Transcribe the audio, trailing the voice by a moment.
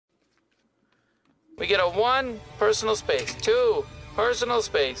We get a 1, personal space, 2, personal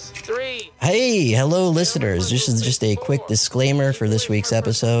space, 3. Hey, hello listeners. This is just a quick disclaimer for this week's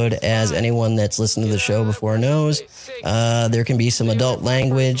episode. As anyone that's listened to the show before knows, there can be some adult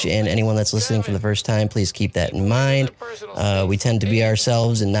language, and anyone that's listening for the first time, please keep that in mind. We tend to be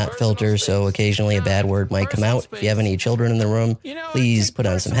ourselves and not filter, so occasionally a bad word might come out. If you have any children in the room, please put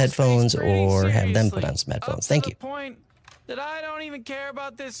on some headphones or have them put on some headphones. Thank you. That I don't even care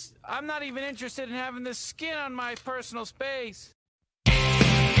about this. I'm not even interested in having this skin on my personal space.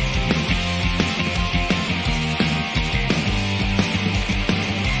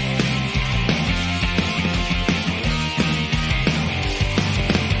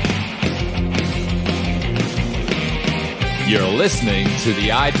 You're listening to the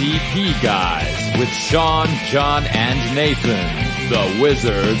IDP Guys with Sean, John, and Nathan, the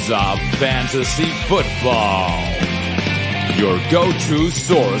Wizards of Fantasy Football. Your go-to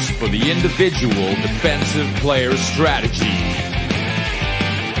source for the individual defensive player strategy.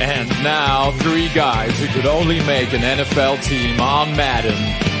 And now, 3 guys who could only make an NFL team on Madden.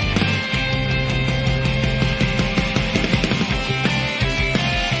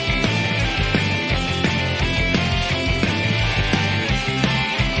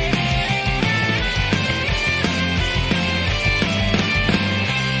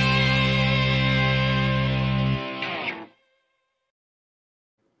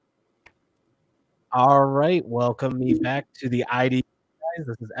 All right, welcome me back to the ID Guys.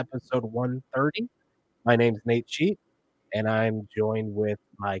 This is episode 130. My name's Nate Cheat, and I'm joined with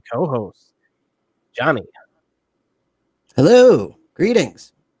my co-host, Johnny. Hello,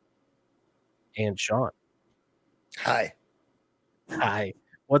 greetings. And Sean. Hi. Hi.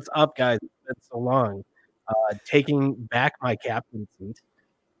 What's up, guys? It's been so long. Taking back my captain seat.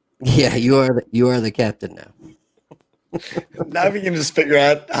 Yeah, you are the captain now. Now if you can just figure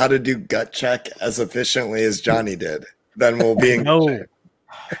out how to do gut check as efficiently as Johnny did, then we'll be in good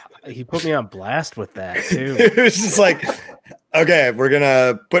shape. He put me on blast with that, too. It was just like, okay, we're going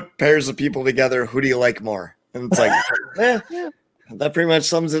to put pairs of people together. Who do you like more? And it's like, yeah, that pretty much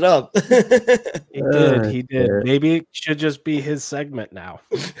sums it up. He did. Maybe it should just be his segment now.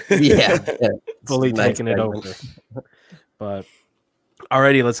 Yeah. Fully taking it over. But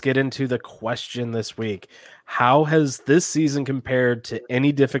alrighty, let's get into the question this week. How has this season compared to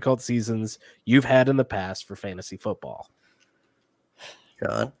any difficult seasons you've had in the past for fantasy football?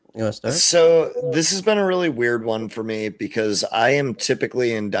 John, you want to start? So this has been a really weird one for me because I am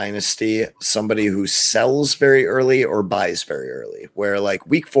typically in Dynasty somebody who sells very early or buys very early, where like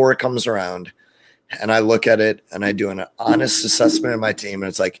week 4 comes around and I look at it and I do an honest assessment of my team and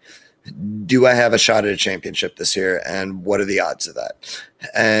it's like, do I have a shot at a championship this year? And what are the odds of that?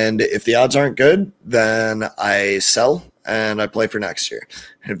 And if the odds aren't good, then I sell and I play for next year.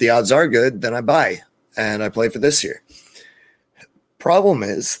 And if the odds are good, then I buy and I play for this year. Problem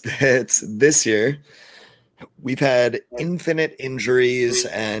is that this year we've had infinite injuries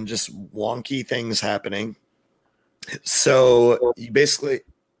and just wonky things happening. So you basically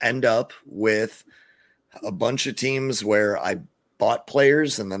end up with a bunch of teams where I bought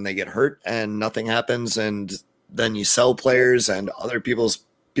players and then they get hurt and nothing happens, and then you sell players and other people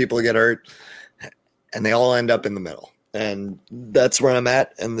get hurt and they all end up in the middle, and that's where I'm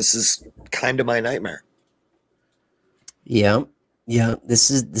at, and this is kind of my nightmare. Yeah this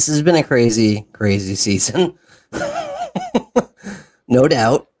has been a crazy season. no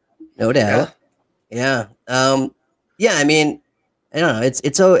doubt yeah I mean, I don't know.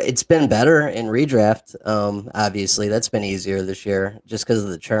 It's been better in redraft. Obviously, that's been easier this year just because of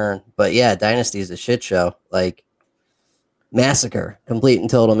the churn. But yeah, Dynasty is a shit show. Like massacre, complete and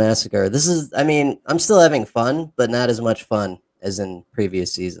total massacre. This is, I mean, I'm still having fun, but not as much fun as in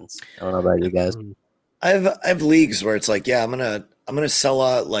previous seasons. I don't know about you guys. I have leagues where it's like, yeah, I'm gonna sell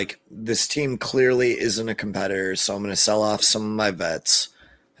out. Like this team clearly isn't a competitor, so I'm gonna sell off some of my vets,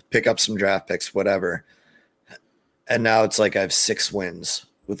 pick up some draft picks, whatever. And now it's like I have 6 wins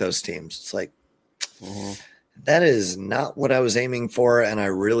with those teams. It's like, that is not what I was aiming for. And I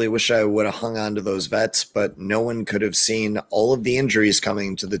really wish I would have hung on to those vets, but no one could have seen all of the injuries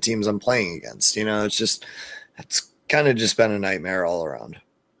coming to the teams I'm playing against. You know, it's kind of just been a nightmare all around.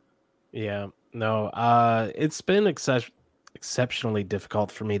 Yeah, no, it's been exceptionally difficult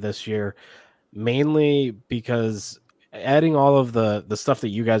for me this year, mainly because adding all of the stuff that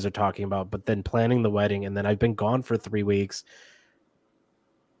you guys are talking about, but then planning the wedding, and then I've been gone for 3 weeks.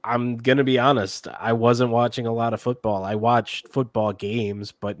 I'm going to be honest. I wasn't watching a lot of football. I watched football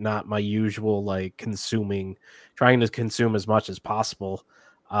games, but not my usual, like trying to consume as much as possible.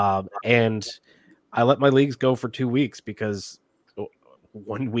 And I let my leagues go for 2 weeks because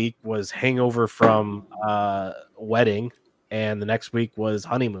one week was hangover from wedding, and the next week was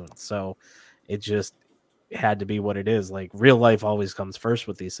honeymoon. So it just had to be what it is. Like real life always comes first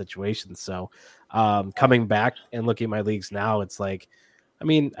with these situations. So coming back and looking at my leagues now, it's like, I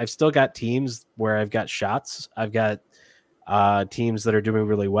mean, I've still got teams where I've got shots. I've got teams that are doing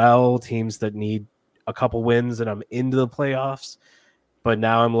really well, teams that need a couple wins, and I'm into the playoffs. But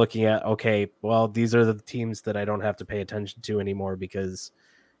now I'm looking at, okay, well, these are the teams that I don't have to pay attention to anymore because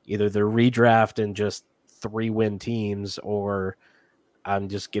either they're redraft and just 3-win teams, or I'm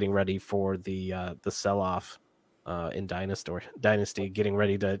just getting ready for the sell-off in Dynasty, getting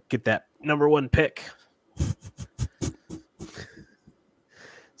ready to get that number 1 pick.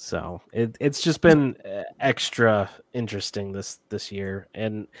 So it's just been extra interesting this year,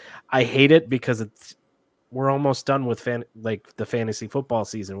 and I hate it because we're almost done with the fantasy football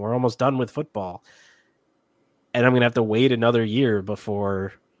season. We're almost done with football, and I'm gonna have to wait another year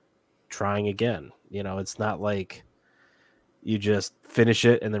before trying again. You know, it's not like you just finish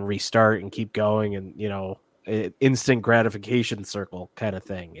it and then restart and keep going, and instant gratification circle kind of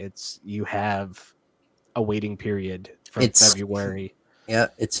thing. It's you have a waiting period from February. Yeah,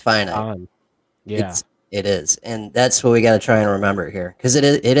 it's finite. Yeah, it is, and that's what we got to try and remember here, because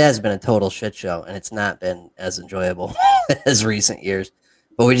it has been a total shit show, and it's not been as enjoyable as recent years.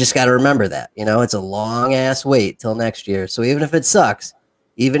 But we just got to remember that, it's a long ass wait till next year. So even if it sucks,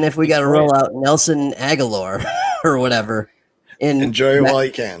 even if we got to roll out Nelson Aguilar or whatever, enjoy it while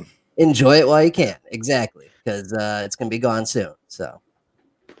you can. Enjoy it while you can, exactly, because it's gonna be gone soon. So,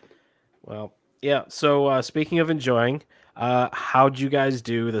 well, yeah. So speaking of enjoying. How'd you guys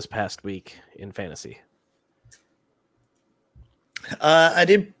do this past week in fantasy? I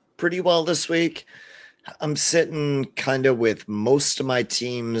did pretty well this week. I'm sitting kind of with most of my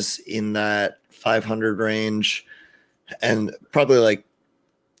teams in that 500 range, and probably like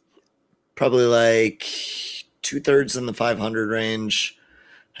 2/3 in the 500 range,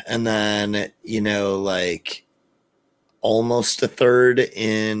 and then like almost a third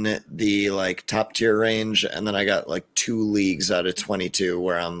in the like top tier range, and then I got like 2 leagues out of 22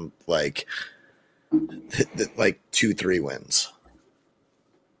 where I'm like 2-3 wins.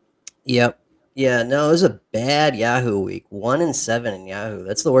 Yep. Yeah, no, it was a bad Yahoo week. 1-7 in Yahoo.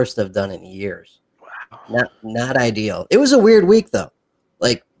 That's the worst I've done in years. Wow. Not ideal. It was a weird week though.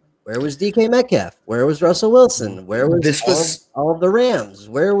 Like, where was DK Metcalf? Where was Russell Wilson? Where was all of the Rams?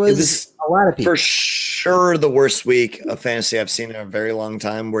 Where was a lot of people? For sure the worst week of fantasy I've seen in a very long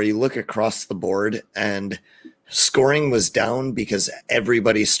time, where you look across the board and scoring was down because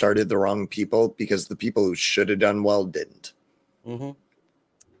everybody started the wrong people, because the people who should have done well didn't. Mm-hmm.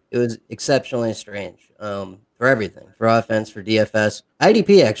 It was exceptionally strange for everything, for offense, for DFS.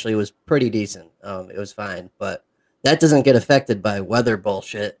 IDP actually was pretty decent. It was fine, but that doesn't get affected by weather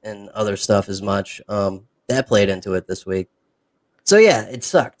bullshit and other stuff as much. That played into it this week. So yeah, it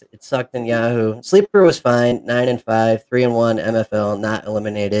sucked. It sucked in Yahoo. Sleeper was fine, 9-5, 3-1 MFL, not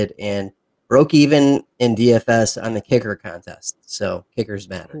eliminated, and broke even in DFS on the kicker contest. So kickers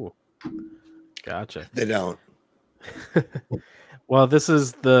matter. Ooh. Gotcha. They don't. Well, this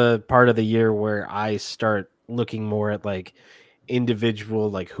is the part of the year where I start looking more at like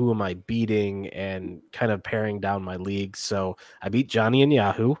individual, like who am I beating, and kind of paring down my league. So I beat Johnny in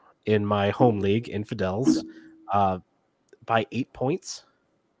Yahoo in my home league, Infidels, by 8 points,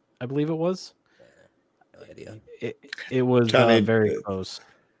 I believe it was. No idea. It was Johnny, very close.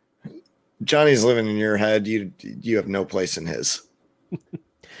 Johnny's living in your head. You have no place in his.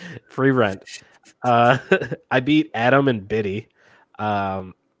 Free rent. I beat Adam and Biddy.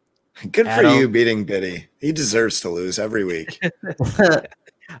 Good for you beating Biddy. He deserves to lose every week. The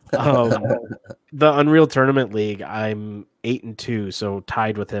Unreal Tournament League, I'm 8-2, so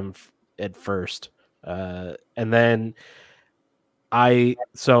tied with him at first. And then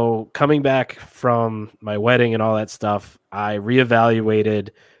coming back from my wedding and all that stuff, I reevaluated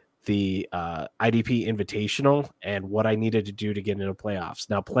the IDP Invitational and what I needed to do to get into playoffs.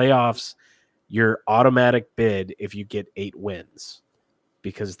 Now, playoffs, your automatic bid if you get 8 wins,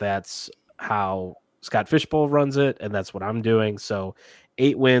 because that's how Scott Fishbowl runs it, and that's what I'm doing. So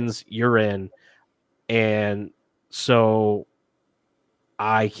 8 wins, you're in. And so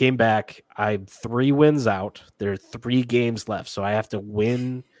I came back. I'm 3 wins out. There are 3 games left, so I have to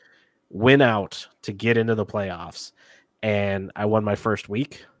win out to get into the playoffs. And I won my first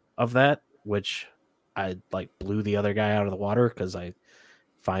week of that, which I blew the other guy out of the water because I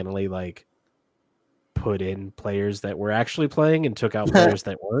finally put in players that were actually playing and took out players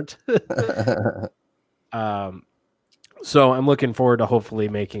that weren't. So I'm looking forward to hopefully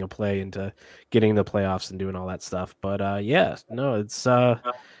making a play into getting the playoffs and doing all that stuff. But yeah, no, it's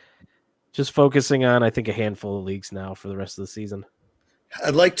just focusing on I think a handful of leagues now for the rest of the season.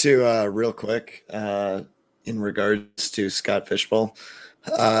 I'd like to real quick in regards to Scott Fishbowl,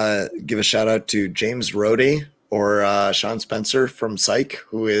 give a shout out to James Rohde or Sean Spencer from Psych,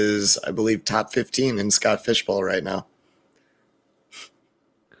 who is, I believe, top 15 in Scott Fishbowl right now.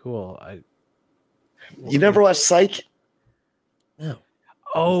 Cool. You never watched Psych? No.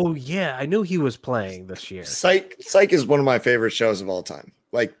 Oh yeah, I knew he was playing this year. Psych is one of my favorite shows of all time.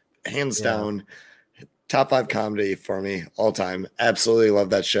 Like, hands down, top 5 comedy for me all time. Absolutely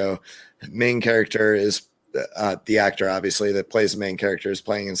love that show. Main character is the actor, obviously, that plays the main character is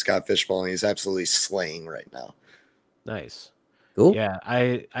playing in Scott Fishbowl, and he's absolutely slaying right now. Nice. Cool. Yeah,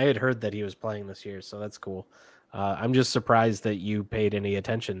 I had heard that he was playing this year, so that's cool. I'm just surprised that you paid any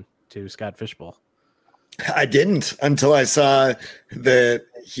attention to Scott Fishbowl. I didn't until I saw that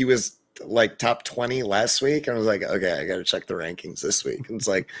he was like top 20 last week. And I was like, okay, I got to check the rankings this week. And it's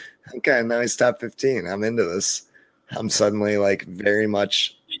like, okay, now he's top 15. I'm into this. I'm suddenly like very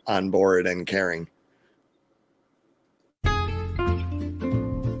much on board and caring.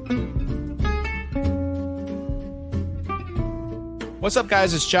 What's up,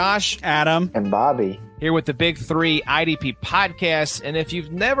 guys? It's Josh, Adam, and Bobby here with the Big Three IDP podcast. And if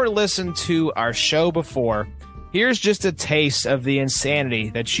you've never listened to our show before, here's just a taste of the insanity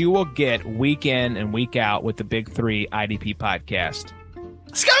that you will get week in and week out with the Big Three IDP podcast.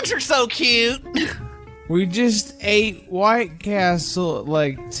 Skunks are so cute. We just ate White Castle at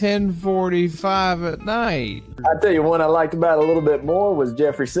like 10:45 at night. I tell you, one I liked about it a little bit more was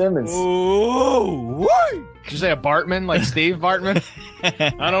Jeffrey Simmons. Ooh, did you say a Bartman, like Steve Bartman?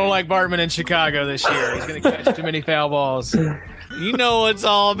 I don't like Bartman in Chicago this year. He's going to catch too many foul balls. You know it's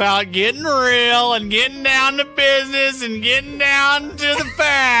all about getting real and getting down to business and getting down to the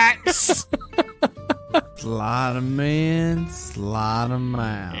facts. Slide 'em in, slide 'em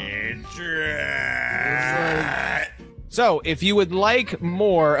out. That's right. So, if you would like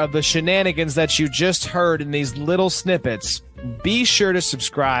more of the shenanigans that you just heard in these little snippets, be sure to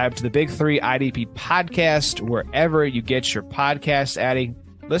subscribe to the Big Three IDP podcast wherever you get your podcasts. Addy,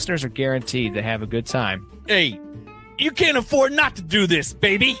 listeners are guaranteed to have a good time. Hey, you can't afford not to do this,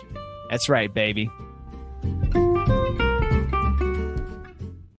 baby. That's right, baby.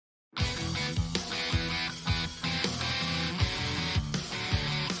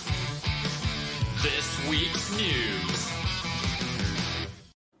 This week's news.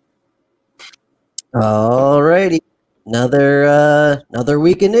 Alrighty. Another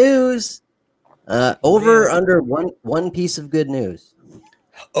week of news. Over under one piece of good news.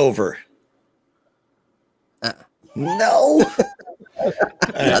 Over. No.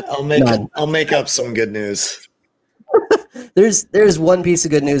 I'll make up some good news. There's one piece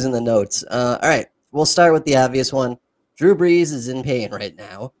of good news in the notes. All right, we'll start with the obvious one. Drew Brees is in pain right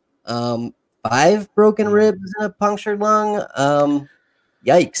now. 5 broken ribs and a punctured lung.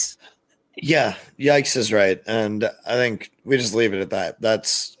 Yikes. Yeah, yikes is right. And I think we just leave it at that.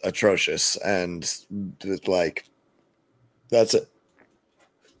 That's atrocious. And like, that's it.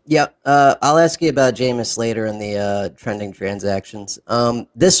 Yeah, I'll ask you about Jameis later in the trending transactions.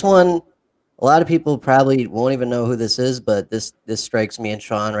 This one, a lot of people probably won't even know who this is, but this strikes me and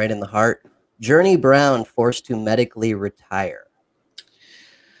Sean right in the heart. Journey Brown forced to medically retire.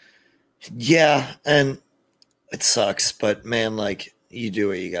 Yeah, and it sucks, but man, like, you do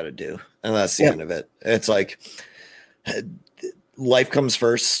what you got to do, and that's the end of it. It's like life comes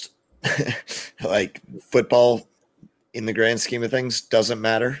first. Like, football, in the grand scheme of things, doesn't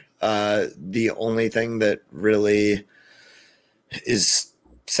matter. The only thing that really is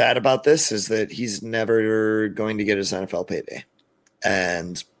sad about this is that he's never going to get his NFL payday,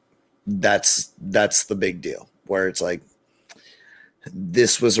 and that's the big deal. Where it's like,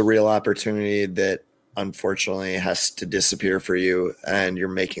 this was a real opportunity that unfortunately has to disappear for you, and you're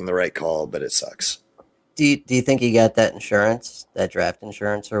making the right call, but it sucks. Do you think he got that insurance, that draft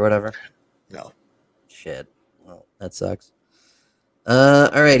insurance or whatever? No. Shit. Well, that sucks.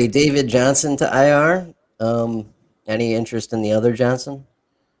 Alrighty, David Johnson to IR. Any interest in the other Johnson?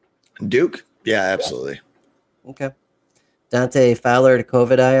 Duke? Yeah, absolutely. Okay. Dante Fowler to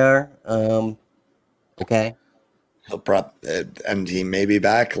COVID IR. Okay. And he may be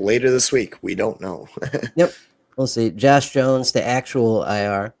back later this week. We don't know. Yep. We'll see. Josh Jones to actual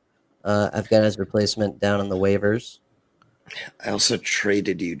IR. I've got his replacement down on the waivers. I also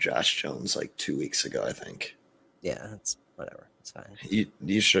traded you Josh Jones like 2 weeks ago, I think. Yeah, it's whatever. It's fine.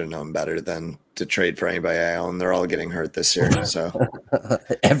 You should have known better than to trade for anybody I own. They're all getting hurt this year. So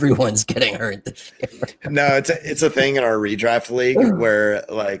Everyone's getting hurt this year. no, it's a thing in our redraft league where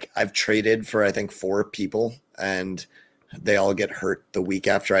like I've traded for I think 4 people and they all get hurt the week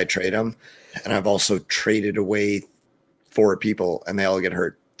after I trade them. And I've also traded away 4 people and they all get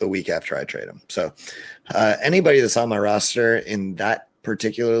hurt the week after I trade them. So anybody that's on my roster in that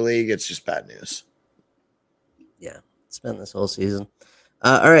particular league, it's just bad news. Yeah, it's been this whole season.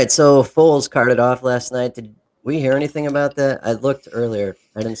 All right, so Foles carted off last night. Did we hear anything about that? I looked earlier.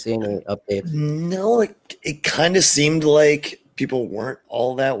 I didn't see any updates. No, it kind of seemed like people weren't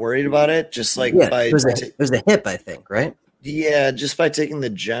all that worried about it. Just like it was a hip, I think, right? Yeah, just by taking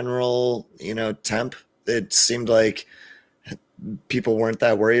the general, temp, it seemed like people weren't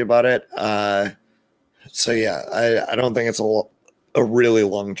that worried about it. So yeah, I don't think it's a really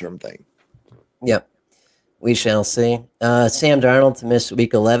long-term thing. Yep. We shall see. Sam Darnold to miss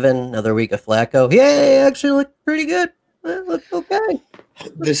week 11, another week of Flacco. Yeah, he actually looked pretty good. Looked okay.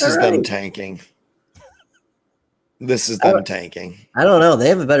 This is them tanking. This is them tanking. I don't know. They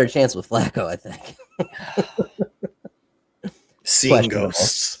have a better chance with Flacco, I think. Seeing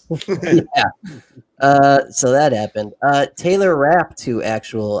ghosts. Yeah. So that happened. Taylor Rapp to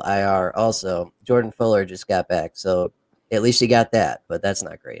actual IR also. Jordan Fuller just got back. So at least you got that, but that's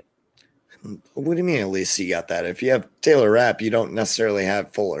not great. What do you mean at least you got that? If you have Taylor Rapp, you don't necessarily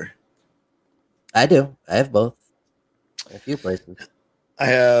have Fuller. I do. I have both. A few places. I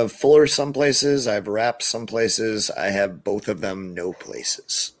have Fuller some places. I have Rapp some places. I have both of them no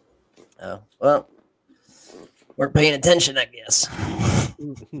places. Oh, well, we're paying attention, I guess.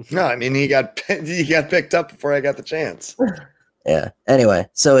 No, I mean he got picked up before I got the chance. Yeah. Anyway,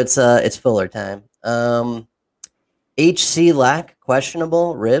 so it's Fuller time. HC Lack,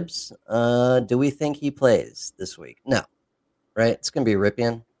 questionable ribs. Do we think he plays this week? No. Right? It's gonna be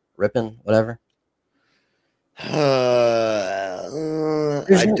Rippin, whatever.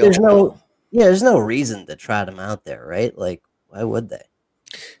 There's no reason to trot him out there, right? Like, why would they?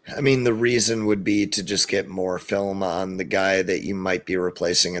 I mean, the reason would be to just get more film on the guy that you might be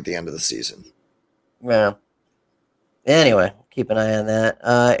replacing at the end of the season. Yeah. Anyway, keep an eye on that.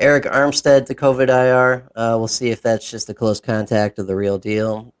 Eric Armstead to COVID IR. We'll see if that's just a close contact or the real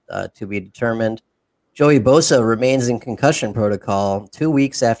deal. To be determined. Joey Bosa remains in concussion protocol 2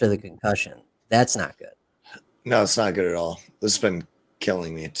 weeks after the concussion. That's not good. No, it's not good at all. This has been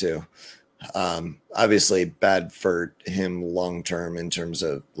killing me too. Obviously bad for him long term in terms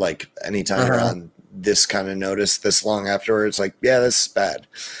of like anytime you're on this kind of notice this long afterwards, like, yeah, this is bad.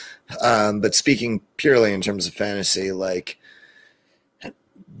 But speaking purely in terms of fantasy, like,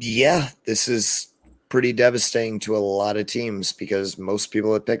 yeah, this is pretty devastating to a lot of teams because most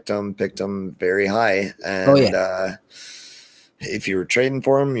people that picked him very high. And if you were trading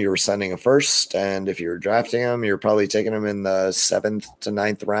for him, you were sending a first. And if you were drafting him, you're probably taking him in the 7th to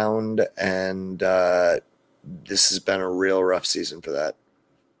 9th round. And this has been a real rough season for that.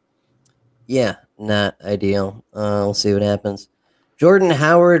 Yeah, not ideal. We'll see what happens. Jordan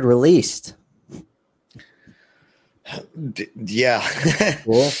Howard released. Yeah.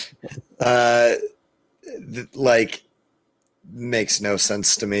 Cool. Like, makes no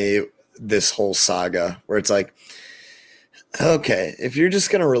sense to me, this whole saga where it's like, okay, if you're just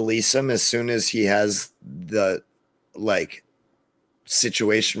going to release him as soon as he has the like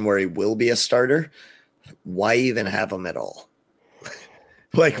situation where he will be a starter, why even have him at all?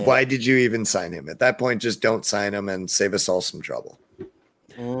 Why did you even sign him? At that point, just don't sign him and save us all some trouble.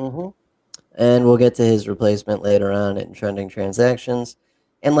 Mm-hmm. And we'll get to his replacement later on in trending transactions.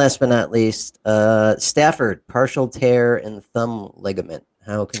 And last but not least, Stafford, partial tear in the thumb ligament.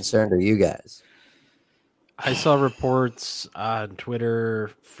 How concerned are you guys? I saw reports on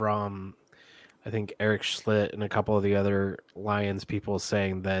Twitter from, I think, Eric Schlitt and a couple of the other Lions people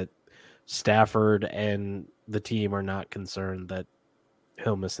saying that Stafford and the team are not concerned that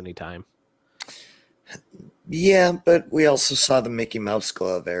he'll miss any time. Yeah, but we also saw the Mickey Mouse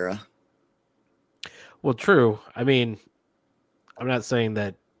glove era. Well, true. I mean, I'm not saying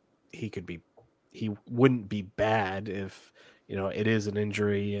that he wouldn't be bad if, it is an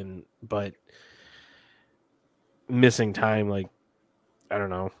injury but missing time, like, I don't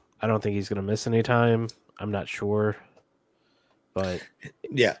know. I don't think he's going to miss any time. I'm not sure. But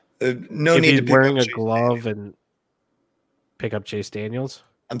yeah, no if need he's to pick wearing up a Chase glove Daniels. and pick up Chase Daniels.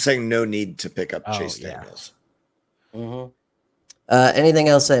 I'm saying no need to pick up Chase Daniels. Mm-hmm. Anything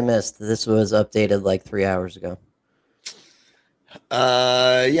else I missed? This was updated like 3 hours ago.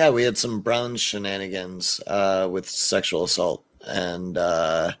 Yeah, we had some Brown shenanigans with sexual assault and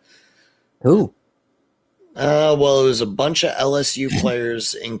who? Well, it was a bunch of LSU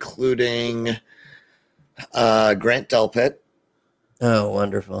players, including Grant Delpit, Oh,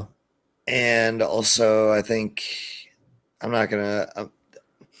 wonderful. and also I think I'm not gonna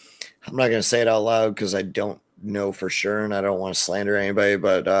say it out loud because I don't know for sure, and I don't want to slander anybody,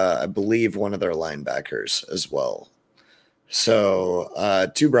 but I believe one of their linebackers as well. So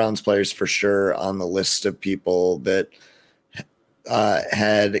 2 Browns players for sure on the list of people that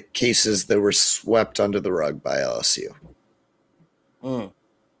had cases that were swept under the rug by LSU.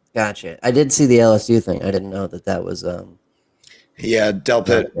 Gotcha. I did see the LSU thing. I didn't know that was Yeah,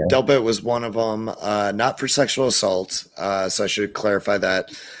 Delpit. Okay. Delpit was one of them, not for sexual assault. So I should clarify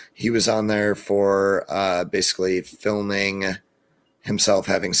that. He was on there for basically filming himself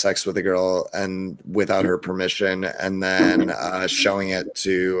having sex with a girl and without her permission, and then showing it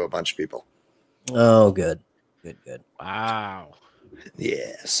to a bunch of people. Oh, good. Wow.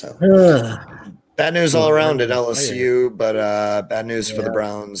 Yeah, so Ugh. bad news all around at Fire. LSU, but bad news for the Yeah.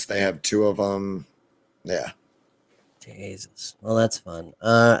 Browns. They have 2 of them. Yeah. Jesus. Well, that's fun.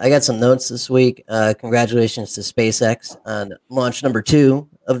 I got some notes this week. Congratulations to SpaceX on launch number 2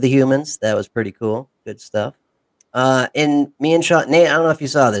 of the humans. That was pretty cool. Good stuff. And me and Sean, Nate, I don't know if you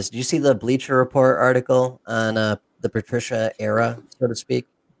saw this. Did you see the Bleacher Report article on the Patricia era, so to speak?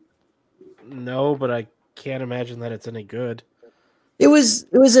 No, but I can't imagine that it's any good. It was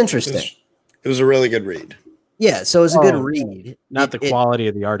interesting. It was a really good read. Yeah, so it was a good Oh, read. Not the quality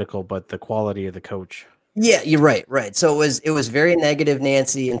of the article, but the quality of the coach. Yeah, you're right. So it was very negative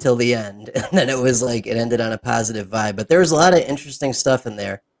Nancy until the end, and then it was like it ended on a positive vibe. But there was a lot of interesting stuff in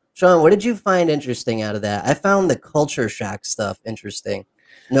there. Sean, what did you find interesting out of that? I found the culture shock stuff interesting.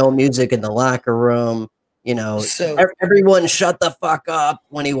 No music in the locker room. So- Everyone shut the fuck up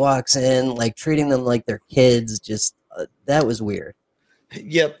when he walks in, like treating them like they're kids. Just that was weird.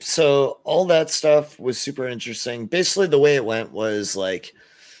 Yep. So all that stuff was super interesting. Basically, the way it went was like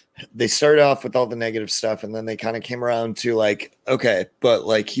they started off with all the negative stuff, and then they kind of came around to like, okay, but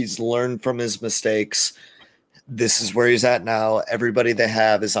like he's learned from his mistakes. This is where he's at now. Everybody they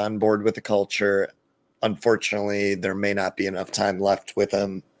have is on board with the culture. Unfortunately, there may not be enough time left with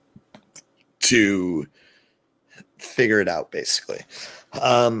him to figure it out, basically.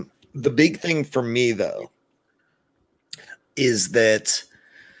 The big thing for me, though, is that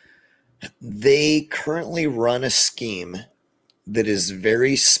they currently run a scheme that is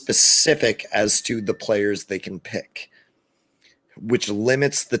very specific as to the players they can pick, which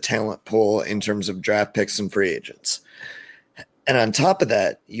limits the talent pool in terms of draft picks and free agents. And on top of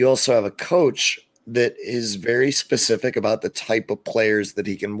that, you also have a coach that is very specific about the type of players that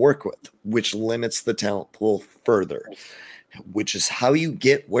he can work with, which limits the talent pool further, which is how you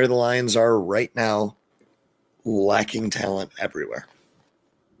get where the Lions are right now, lacking talent everywhere.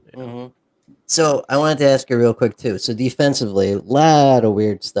 Mm-hmm. So I wanted to ask you real quick too. So defensively, a lot of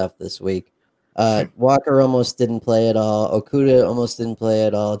weird stuff this week. Walker almost didn't play at all. Okuda almost didn't play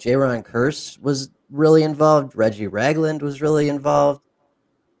at all. Jaron Curse was really involved. Reggie Ragland was really involved.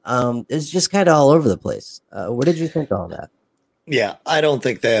 It's just kind of all over the place. What did you think of all that? Yeah, I don't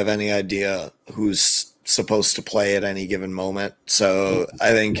think they have any idea who's supposed to play at any given moment. So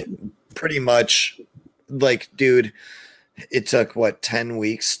I think pretty much, like, dude, it took, 10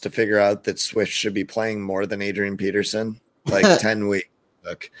 weeks to figure out that Swift should be playing more than Adrian Peterson? Like, 10 weeks.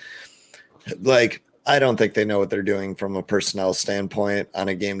 Like, I don't think they know what they're doing from a personnel standpoint on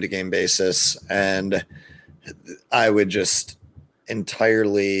a game-to-game basis. And I would just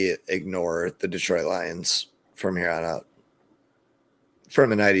entirely ignore the Detroit Lions from here on out.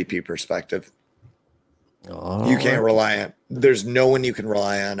 From an IDP perspective, you can't rely on. There's no one you can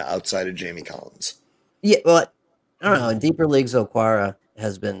rely on outside of Jamie Collins. Yeah, well, I don't know. In deeper leagues, Okwara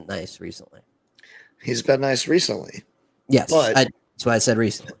has been nice recently. He's been nice recently. Yes, but that's why I said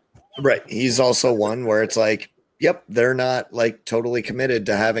recently. Right. He's also one where it's like, yep, they're not like totally committed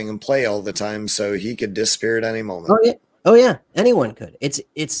to having him play all the time, so he could disappear at any moment. Oh yeah, anyone could.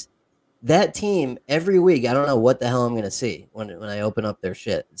 It's that team every week. I don't know what the hell I'm going to see when I open up their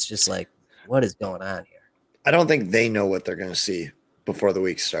shit. It's just like, what is going on here? I don't think they know what they're going to see before the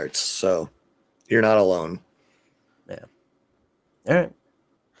week starts. So you're not alone. Yeah. All right.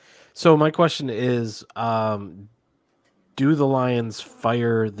 So my question is, do the Lions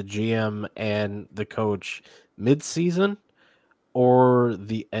fire the GM and the coach mid-season or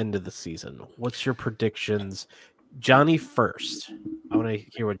the end of the season? What's your predictions? Johnny first. I want to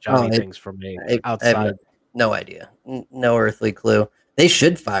hear what Johnny thinks from me outside. I have no idea. No earthly clue. They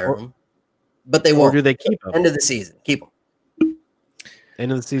should fire him, but they won't. Or do they keep him? End of the season. Keep him.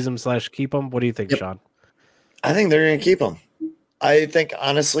 End of the season / keep him? What do you think, Sean? I think they're going to keep him. I think,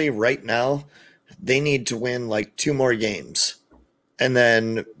 honestly, right now, they need to win like 2 more games and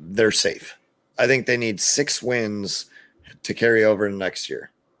then they're safe. I think they need 6 wins to carry over to next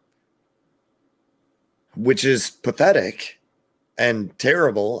year, which is pathetic and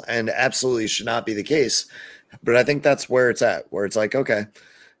terrible and absolutely should not be the case. But I think that's where it's at, where it's like, okay,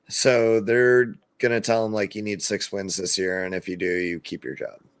 so they're going to tell them like you need 6 wins this year. And if you do, you keep your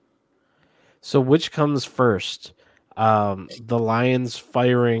job. So which comes first? The Lions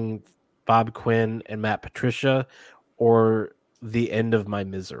firing Bob Quinn and Matt Patricia, or the end of my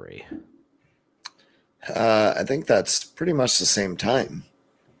misery? I think that's pretty much the same time.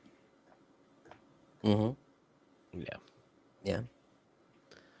 Mm-hmm. Yeah. Yeah.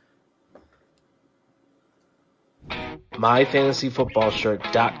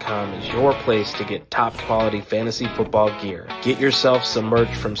 MyFantasyFootballShirt.com is your place to get top quality fantasy football gear. Get yourself some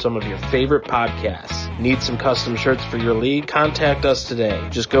merch from some of your favorite podcasts. Need some custom shirts for your league? Contact us today.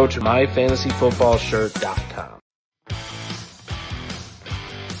 Just go to MyFantasyFootballShirt.com.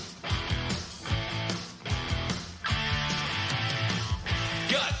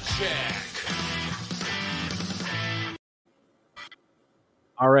 Gut check.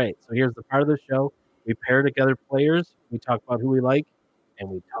 All right, so here's the part of the show. We pair together players, we talk about who we like, and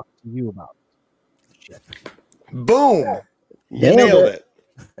we talk to you about shit. Boom. You Nailed nailed it.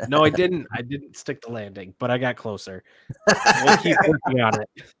 it. No, I didn't. I didn't stick the landing, but I got closer. We'll keep working on it.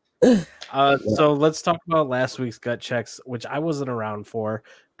 So let's talk about last week's gut checks, which I wasn't around for,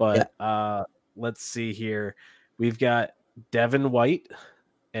 but let's see here. We've got Devin White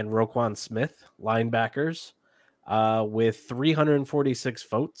and Roquan Smith, linebackers, with 346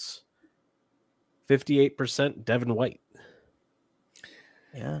 votes. 58% Devin White.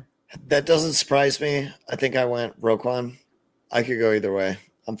 Yeah. That doesn't surprise me. I think I went Roquan. I could go either way.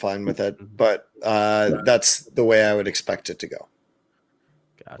 I'm fine with it, but that's the way I would expect it to go.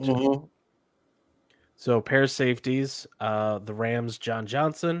 Gotcha. Mm-hmm. So pair safeties, the Rams, John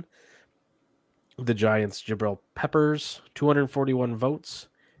Johnson, the Giants, Jabril Peppers, 241 votes,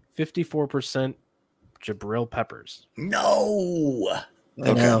 54% Jabril Peppers. No.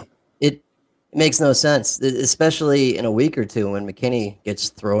 I know. It makes no sense, especially in a week or two when McKinney gets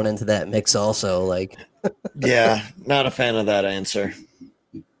thrown into that mix also. Like, Yeah, not a fan of that answer.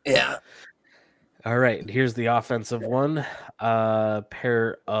 yeah. All right, here's the offensive one.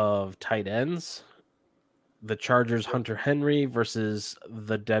 Pair of tight ends. The Chargers, Hunter Henry versus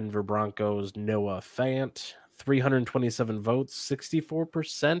the Denver Broncos, Noah Fant. 327 votes,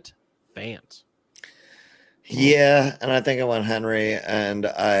 64% Fant. Yeah, and I think I went Henry, and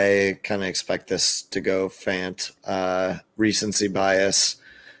I kind of expect this to go Fant. Recency bias.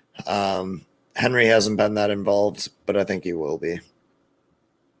 Henry hasn't been that involved, but I think he will be.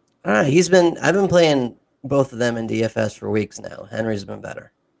 I've been playing both of them in DFS for weeks now. Henry's been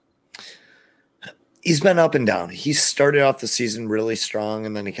better. He's been up and down. He started off the season really strong,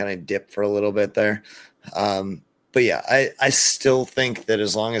 and then he kind of dipped for a little bit there. But yeah, I still think that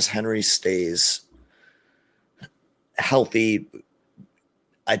as long as Henry stays healthy,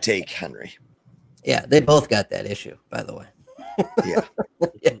 I take Henry. Yeah, they both got that issue, by the way. Yeah.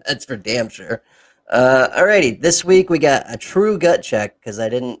 Yeah, that's for damn sure. Alrighty, this week we got a true gut check because I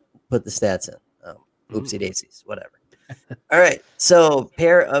didn't put the stats in. Oopsie daisies, whatever. All right, so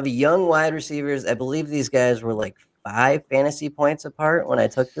pair of young wide receivers. I believe these guys were like 5 fantasy points apart when I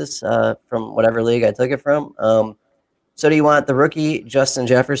took this from whatever league I took it from. So do you want the rookie Justin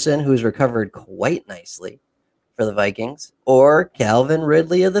Jefferson, who's recovered quite nicely for the Vikings, or Calvin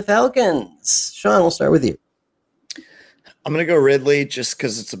Ridley of the Falcons? Sean, we'll start with you. I'm going to go Ridley just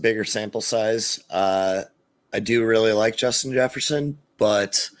because it's a bigger sample size. I do really like Justin Jefferson,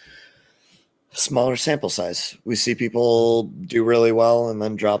 but smaller sample size. We see people do really well and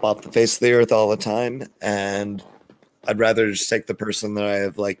then drop off the face of the earth all the time. And I'd rather just take the person that I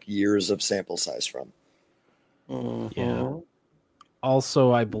have like years of sample size from. Mm-hmm. Yeah.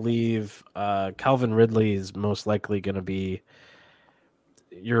 Also, I believe Calvin Ridley is most likely going to be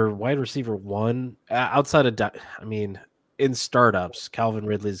your wide receiver one outside of, in startups, Calvin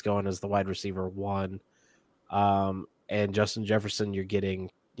Ridley's going as the wide receiver one. And Justin Jefferson, you're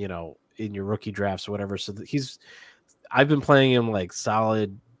getting, in your rookie drafts or whatever. So I've been playing him like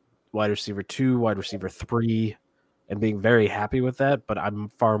solid wide receiver 2, wide receiver 3, and being very happy with that. But I'm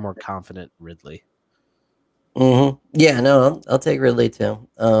far more confident in Ridley. Mm-hmm. Yeah, no, I'll take Ridley too.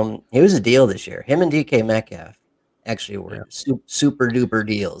 He was a deal this year. Him and DK Metcalf actually were super duper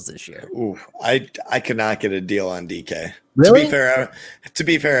deals this year. Ooh, I could not get a deal on DK. Really? To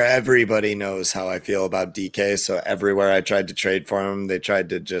be fair, everybody knows how I feel about DK. So everywhere I tried to trade for him, they tried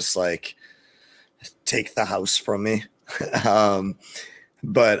to just like take the house from me.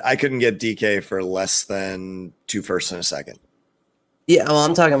 but I couldn't get DK for less than 2 firsts and a second. Yeah, well,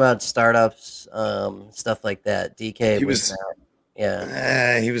 I'm talking about startups, stuff like that. DK He was was- not.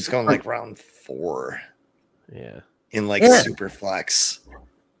 Yeah. He was going like round 4 Yeah. in like Yeah. super flex.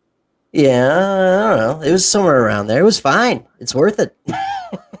 Yeah, I don't know. It was somewhere around there. It was fine. It's worth it.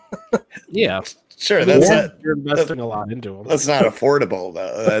 Yeah. Sure, that's Yeah. not, You're investing a lot into them. that's not affordable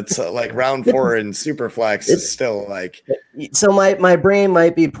though. That's like round 4 in super flex is still like So my brain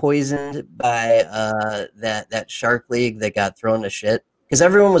might be poisoned by that Shark League that got thrown to shit because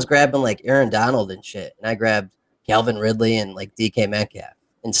everyone was grabbing like Aaron Donald and shit, and I grabbed Calvin Ridley and like DK Metcalf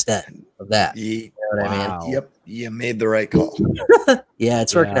instead of that. You know what I mean? Wow. Yep, you made the right call. Yeah,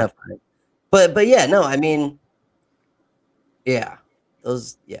 it's working Yeah. out fine. But yeah, no, I mean, yeah,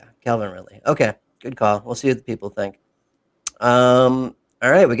 Calvin Ridley. Okay, good call. We'll see what the people think. All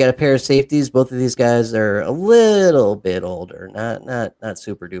right, we got a pair of safeties. Both of these guys are a little bit older, not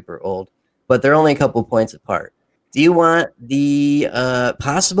super duper old, but they're only a couple points apart. Do you want the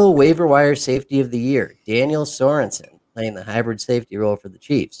possible waiver wire safety of the year, Daniel Sorensen, playing the hybrid safety role for the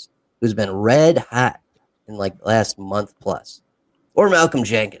Chiefs, who's been red hot in like the last month plus, or Malcolm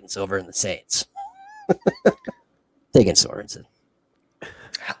Jenkins over in the Saints? Taking Sorensen.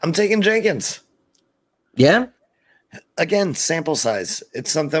 I'm taking Jenkins. Yeah. Again, sample size.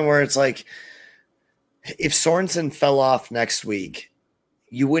 It's something where it's like if Sorensen fell off next week,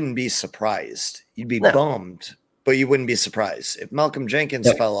 you wouldn't be surprised. You'd be bummed, but you wouldn't be surprised. If Malcolm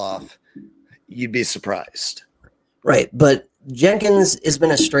Jenkins fell off, you'd be surprised. Right, but Jenkins has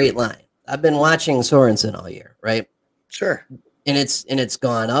been a straight line. I've been watching Sorensen all year, right? Sure. And it's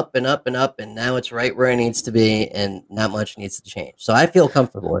gone up and up and up, and now it's right where it needs to be, and not much needs to change. So I feel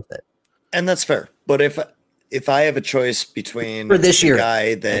comfortable with it. And that's fair. But if I have a choice between For this year, the guy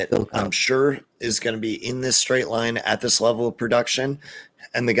I that feel I'm confident. sure is going to be in this straight line at this level of production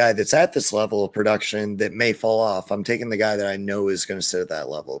and the guy that's at this level of production that may fall off, I'm taking the guy that I know is going to sit at that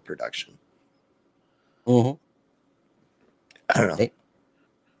level of production. Mm-hmm. I don't know.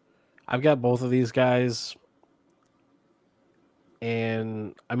 I've got both of these guys.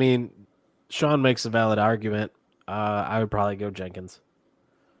 And I mean, Sean makes a valid argument. I would probably go Jenkins.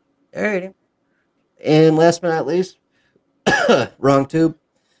 All righty. And last but not least, wrong tube.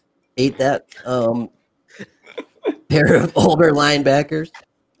 Ate that. Pair of older linebackers.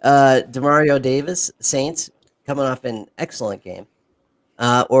 Demario Davis, Saints, coming off an excellent game.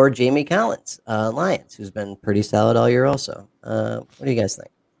 Or Jamie Collins, Lions, who's been pretty solid all year also. What do you guys think?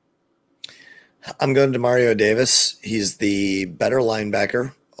 I'm going to Mario Davis. He's the better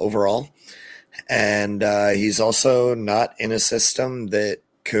linebacker overall. And he's also not in a system that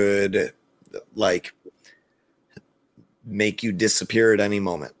could like make you disappear at any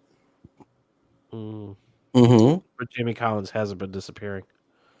moment. Mm-hmm. But Jamie Collins hasn't been disappearing.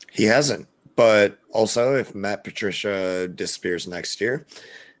 He hasn't. But also, if Matt Patricia disappears next year,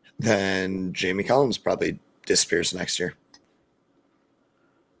 then Jamie Collins probably disappears next year.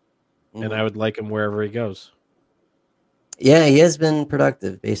 And I would like him wherever he goes. Yeah, he has been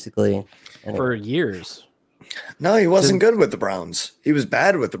productive, basically. Anyway. For years. No, he wasn't good with the Browns. He was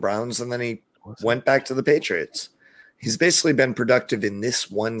bad with the Browns, and then he went back to the Patriots. He's basically been productive in this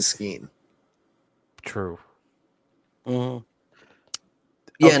one scheme. True. Mhm.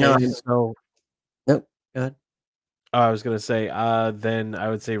 Yeah, no. So, Nope. Go ahead. I was going to say, then I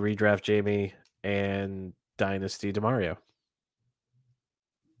would say redraft Jamie and Dynasty DeMario.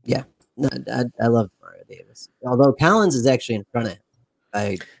 Yeah. No, I love Mario Davis. Although Collins is actually in front of him by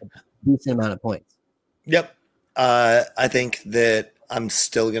a decent amount of points. Yep. I think that I'm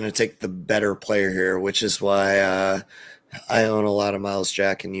still going to take the better player here, which is why I own a lot of Miles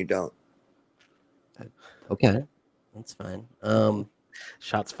Jack and you don't. Okay. That's fine.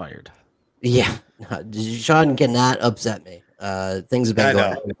 Shots fired. Yeah. Sean cannot upset me. Things have been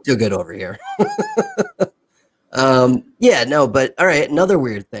going too good over here. Yeah, no, but all right, another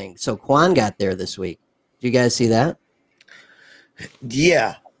weird thing. So Quan got there this week. Did you guys see that?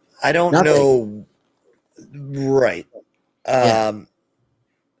 Yeah. I don't know. Right.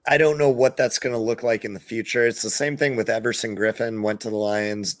 I don't know what that's going to look like in the future. It's the same thing with Everson Griffin. Went to the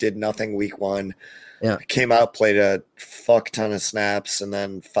Lions, did nothing week 1. Yeah. Came out, played a fuck ton of snaps, and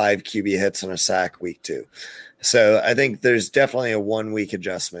then 5 QB hits and a sack week 2. So I think there's definitely a 1 week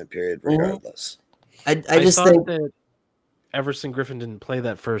adjustment period regardless. I just thought think that Everson Griffin didn't play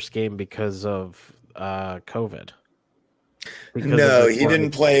that first game because of COVID. No, he didn't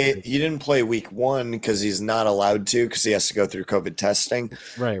play. He didn't play week 1 because he's not allowed to because he has to go through COVID testing.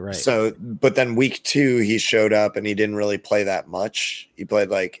 Right. So, but then week 2 he showed up and he didn't really play that much. He played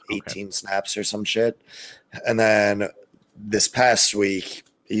like 18 snaps or some shit, and then this past week,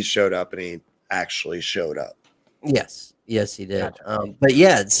 he showed up and he actually showed up. Yes, he did. Gotcha. But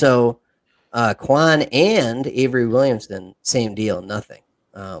yeah, so Quan and Avery Williamson, same deal, nothing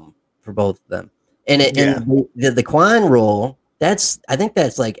for both of them. And the Quan role, I think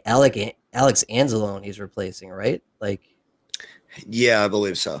that's like Alex Anzalone he's replacing, right? Like, yeah, I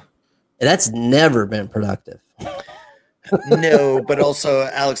believe so. That's never been productive. No, but also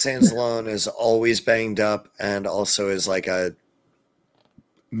Alex Anzalone is always banged up and also is like a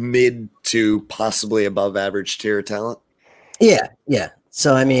mid to possibly above average tier talent. Yeah.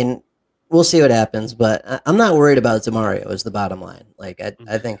 So I mean, we'll see what happens, but I'm not worried about Demario is the bottom line. Like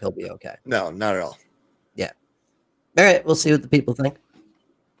I think he'll be okay. No, not at all. Yeah. All right, we'll see what the people think.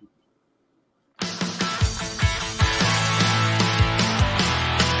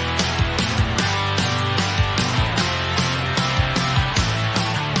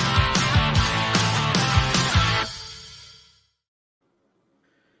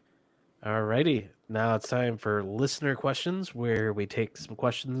 Alrighty, now it's time for listener questions, where we take some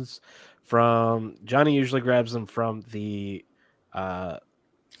questions from Johnny. Usually grabs them from the.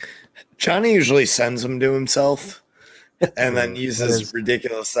 Johnny usually sends them to himself, and then uses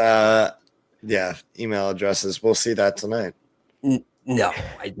ridiculous, email addresses. We'll see that tonight. No,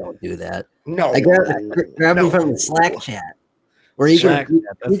 I don't do that. No, I grab them from the Slack chat, where you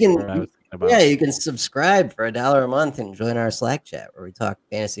can. Yeah, you can subscribe for $1 a month and join our Slack chat where we talk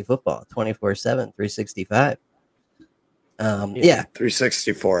fantasy football 24/7, 365. Yeah,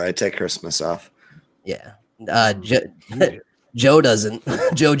 364. I take Christmas off. Yeah, Joe doesn't.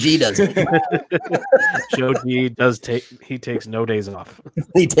 Joe G doesn't. Joe G does take. He takes no days off.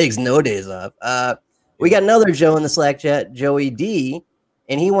 He takes no days off. We got another Joe in the Slack chat, Joey D,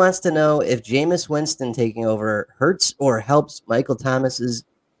 and he wants to know if Jameis Winston taking over hurts or helps Michael Thomas's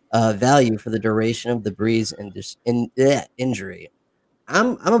value for the duration of the Breeze injury.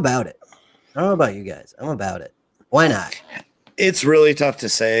 I'm about it. I don't know about you guys. I'm about it. Why not? It's really tough to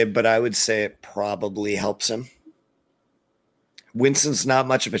say, but I would say it probably helps him. Winston's not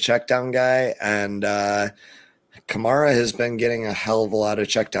much of a check down guy, and Kamara has been getting a hell of a lot of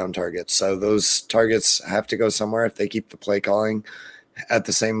check down targets. So those targets have to go somewhere if they keep the play calling at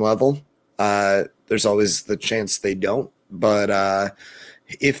the same level. There's always the chance they don't, but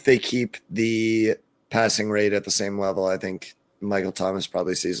if they keep the passing rate at the same level, I think Michael Thomas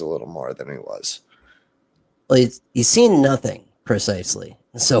probably sees a little more than he was. Well, he's seen nothing precisely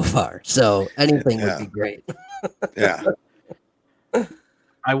so far, so anything would be great. Yeah.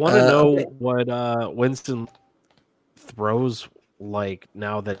 I want to know what Winston throws like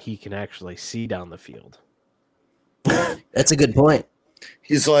now that he can actually see down the field. That's a good point.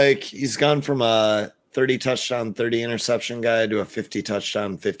 He's gone from a 30 touchdown, 30 interception guy to a 50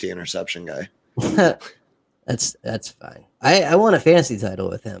 touchdown, 50 interception guy. That's fine. I won a fantasy title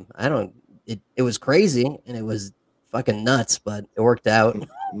with him. It was crazy and it was fucking nuts, but it worked out. It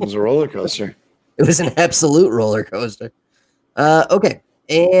was a roller coaster. It was an absolute roller coaster. Okay.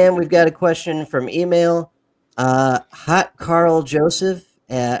 And we've got a question from email. Hot Carl Joseph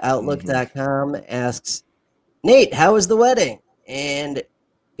at Outlook.com asks, Nate, how was the wedding? And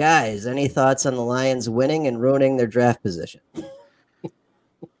guys, any thoughts on the Lions winning and ruining their draft position?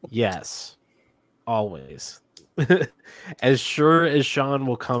 Yes, always. As sure as Sean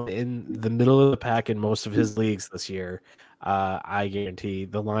will come in the middle of the pack in most of his leagues this year, I guarantee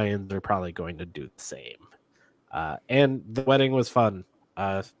the Lions are probably going to do the same. And the wedding was fun.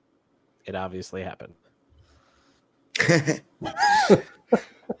 It obviously happened.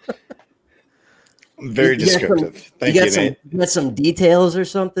 Very descriptive. Thank you, Nate. You got some details or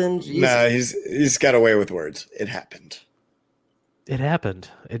something? Jeez. No, he's got away with words. It happened. It happened.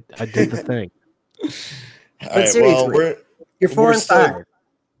 I did the thing. But seriously, you're 4 and 5.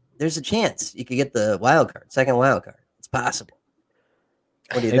 There's a chance you could get the second wild card. It's possible.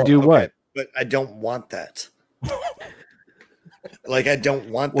 What do you think? Do what? But I don't want that. I don't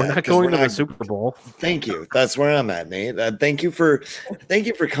want that. We're not going to the Super Bowl. Thank you. That's where I'm at, Nate. Thank you for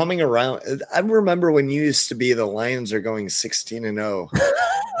coming around. I remember when you used to be the Lions are going 16-0.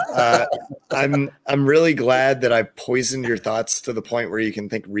 I'm really glad that I poisoned your thoughts to the point where you can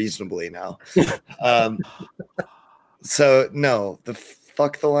think reasonably now. So no,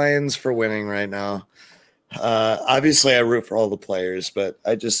 fuck the Lions for winning right now. Obviously I root for all the players, but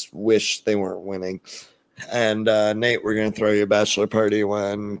I just wish they weren't winning. And Nate, we're going to throw you a bachelor party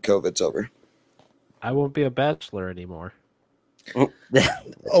when COVID's over. I won't be a bachelor anymore.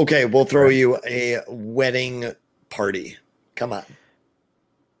 Okay, we'll throw you a wedding party. Come on.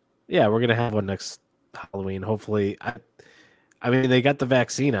 Yeah, we're going to have one next Halloween. Hopefully. I mean, they got the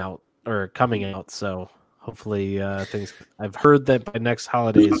vaccine out or coming out, so Hopefully, things. I've heard that by next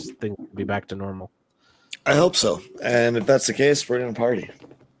holidays things will be back to normal. I hope so. And if that's the case, we're gonna party.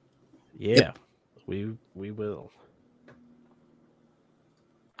 Yeah, we will.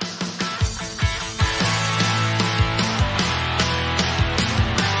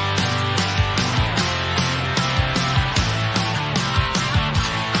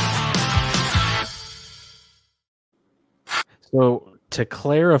 So to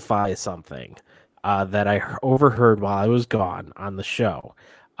clarify something that I overheard while I was gone on the show,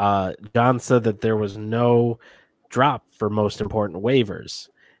 John said that there was no drop for most important waivers.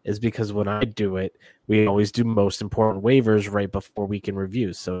 Is because when I do it, we always do most important waivers right before weekend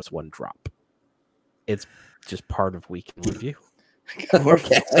reviews, so it's one drop. It's just part of weekend review.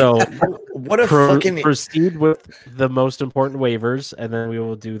 Okay. So What a fucking proceed with the most important waivers, and then we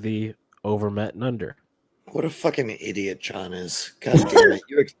will do the over, met, and under. what a fucking idiot John is. God damn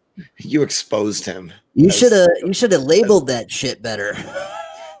it. You exposed him. You should have labeled that shit better.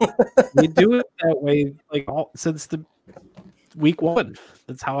 We do it that way since the week one.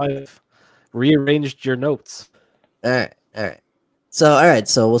 That's how I've rearranged your notes. All right.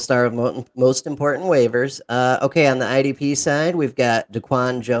 So we'll start with most important waivers. Okay, on the IDP side, we've got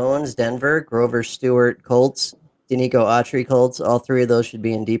Daquan Jones, Denver, Grover Stewart, Colts, Danico Autry, Colts. All three of those should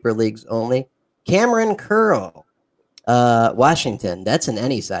be in deeper leagues only. Cameron Curl, Washington. That's in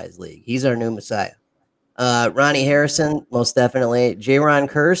any size league. He's our new messiah. Ronnie Harrison, most definitely. J-Ron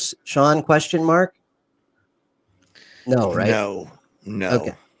Curse, Sean, question mark? No, right? No.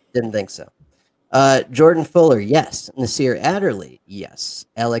 Okay, didn't think so. Jordan Fuller, yes. Nasir Adderley, yes.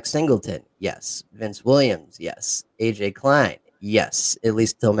 Alex Singleton, yes. Vince Williams, yes. AJ Klein, yes. At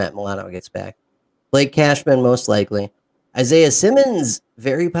least until Matt Milano gets back. Blake Cashman, most likely. Isaiah Simmons,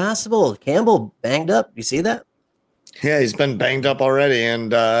 very possible. Campbell banged up. You see that? Yeah, he's been banged up already,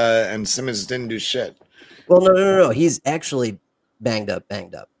 and Simmons didn't do shit. Well, no. He's actually banged up.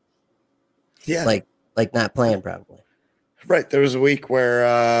 Yeah, like not playing probably. Right. There was a week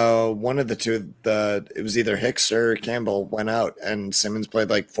where one of the two, it was either Hicks or Campbell, went out, and Simmons played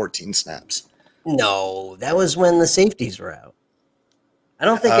like 14 snaps. No, that was when the safeties were out. I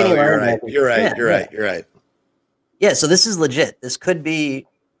don't think anyone. You're right. Yeah, so this is legit. This could be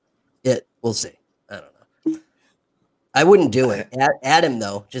it. We'll see. I don't know. I wouldn't do it. Add him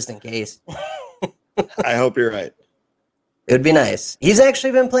though, just in case. I hope you're right. It would be nice. He's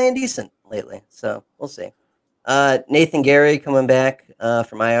actually been playing decent lately, so we'll see. Nathan Gary coming back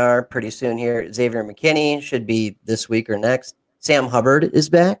from IR pretty soon here. Xavier McKinney should be this week or next. Sam Hubbard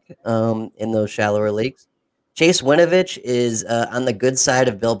is back in those shallower leagues. Chase Winovich is on the good side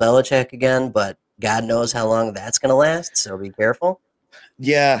of Bill Belichick again, but God knows how long that's going to last, so be careful.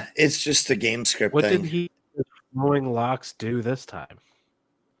 Yeah, it's just a game script What thing. did he throwing locks do this time?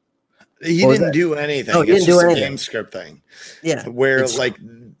 He didn't do anything. Oh, he didn't do anything. A game script thing. Yeah. Where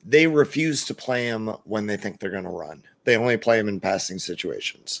they refuse to play him when they think they're going to run. They only play him in passing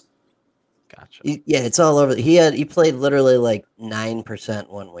situations. Gotcha. It's all over. He played literally like 9%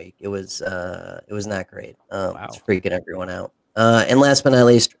 one week. It was not great. Wow. It's freaking everyone out. And last but not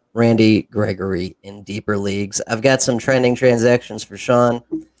least, Randy Gregory in deeper leagues. I've got some trending transactions for Sean.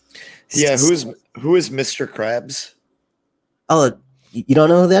 Yeah, who is Mr. Krabs? Oh, you don't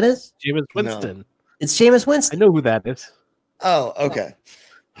know who that is? Jameis Winston. No. It's Jameis Winston. I know who that is. Oh, okay.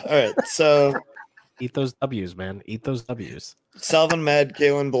 All right. So Eat those W's, man. Eat those W's. Salvin Med,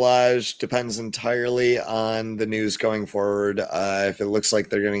 Kalen Balaj depends entirely on the news going forward. If it looks like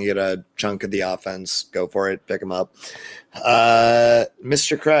they're going to get a chunk of the offense, go for it. Pick them up.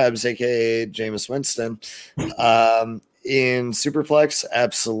 Mr. Krabs, a.k.a. Jameis Winston. In Superflex,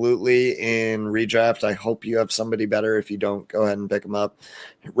 absolutely. In redraft, I hope you have somebody better. If you don't, go ahead and pick them up.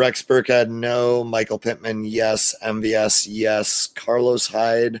 Rex Burkhead, no. Michael Pittman, yes. MVS, yes. Carlos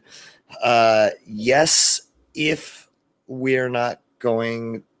Hyde, yes. If we're not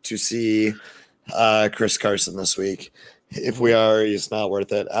going to see Chris Carson this week. If we are, he's not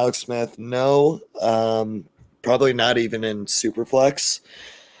worth it. Alex Smith, no. Probably not even in Superflex.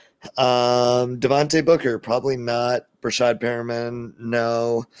 Devontae Booker, probably not. Brashad Perriman,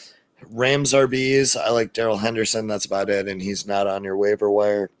 no. Rams RBs, I like Darrell Henderson. That's about it, and he's not on your waiver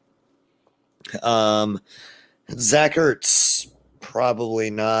wire. Zach Ertz, probably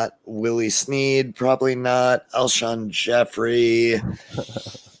not. Willie Snead, probably not. Alshon Jeffrey,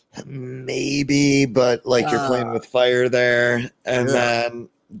 maybe, but you're playing with fire there. And then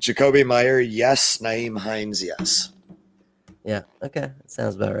Jacoby Meyer, yes. Naeem Hines, yes. Yeah, okay. That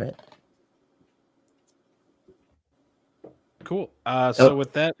sounds about right. Cool. So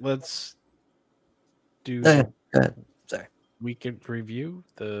with that, let's do Go ahead. Sorry. weekend review.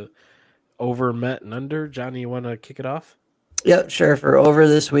 The over, Met, and under. Johnny, you want to kick it off? Yep, sure. For over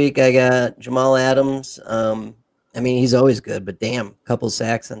this week, I got Jamal Adams. I mean, he's always good, but damn, couple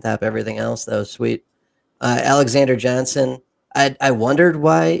sacks on top of everything else. That was sweet. Alexander Johnson. I wondered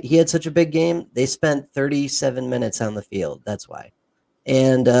why he had such a big game. They spent 37 minutes on the field. That's why.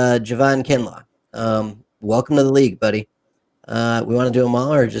 And Javon Kinlaw. Welcome to the league, buddy. We want to do them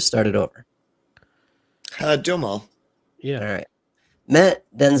all or just start it over? Do them all. Yeah. All right. Met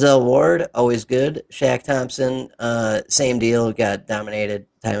Denzel Ward, always good. Shaq Thompson, same deal, got dominated,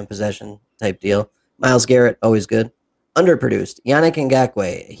 time of possession type deal. Myles Garrett, always good. Underproduced. Yannick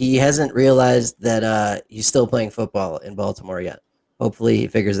Ngakoue, he hasn't realized that he's still playing football in Baltimore yet. Hopefully he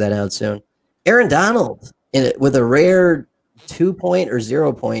figures that out soon. Aaron Donald, with a rare 2-point or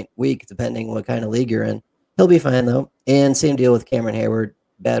 0-point week, depending what kind of league you're in. He'll be fine, though. And same deal with Cameron Hayward.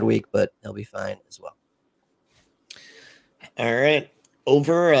 Bad week, but he'll be fine as well. All right.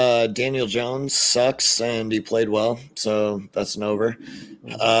 Over, Daniel Jones sucks, and he played well, so that's an over.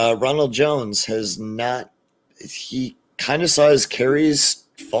 Ronald Jones has not – he kind of saw his carries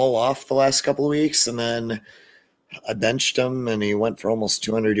fall off the last couple of weeks, and then I benched him, and he went for almost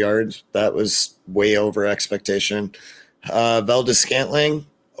 200 yards. That was way over expectation. Valdez-Scantling,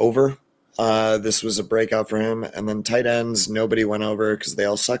 over. This was a breakout for him. And then tight ends, nobody went over because they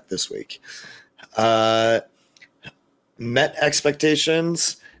all sucked this week. Met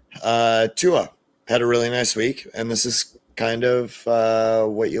expectations. Tua had a really nice week, and this is kind of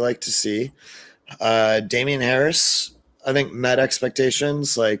what you like to see. Damian Harris, I think met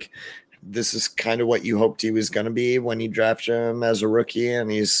expectations. Like, this is kind of what you hoped he was going to be when you drafted him as a rookie, and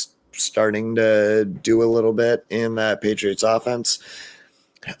he's starting to do a little bit in that Patriots offense.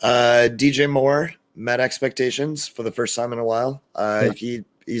 DJ Moore met expectations for the first time in a while.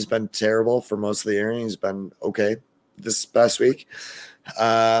 He's been terrible for most of the year, and he's been okay this past week.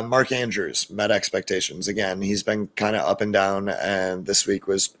 Mark Andrews met expectations. Again, he's been kind of up and down, and this week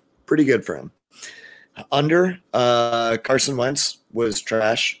was pretty good for him. Under, Carson Wentz was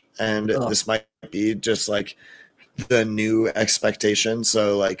trash, and this might be just like the new expectation.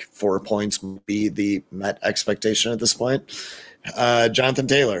 So like 4 points would be the met expectation at this point. Jonathan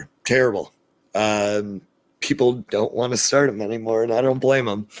Taylor, terrible. People don't want to start him anymore, and I don't blame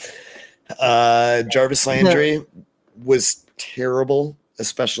him. Jarvis Landry was terrible,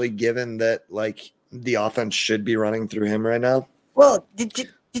 especially given that like the offense should be running through him right now. Well, did you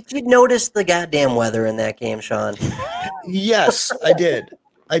notice the goddamn weather in that game, Sean? Yes, I did.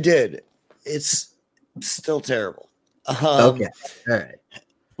 It's still terrible. Okay. All right.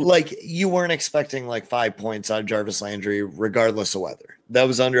 Like, you weren't expecting like 5 points out of Jarvis Landry, regardless of weather. That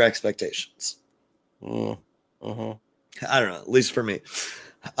was under expectations. I don't know, at least for me.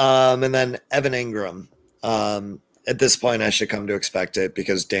 And then Evan Ingram. At this point, I should come to expect it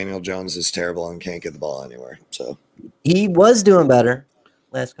because Daniel Jones is terrible and can't get the ball anywhere. So he was doing better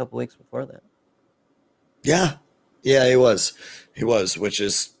last couple weeks before that. Yeah, he was, which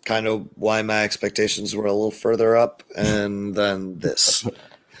is kind of why my expectations were a little further up, and then this.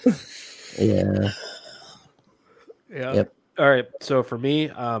 Yeah. Yep. All right. So for me,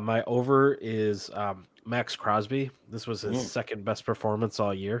 my over is Max Crosby. This was his second best performance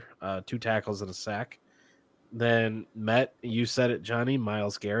all year. 2 tackles and a sack. Then Met, you said it, Johnny.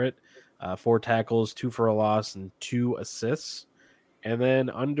 Myles Garrett, 4 tackles, 2 for a loss, and 2 assists. And then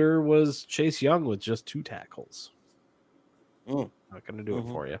under was Chase Young with just 2 tackles. Not going to do it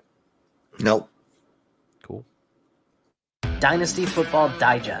for you. Nope. Cool. Dynasty Football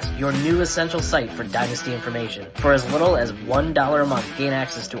Digest, your new essential site for Dynasty information. For as little as $1 a month, gain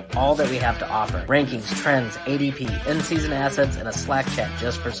access to all that we have to offer. Rankings, trends, ADP, in-season assets, and a Slack chat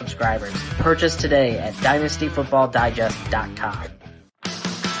just for subscribers. Purchase today at dynastyfootballdigest.com.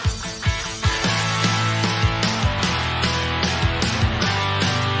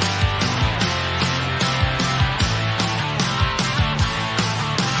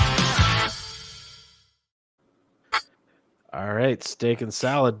 All right, steak and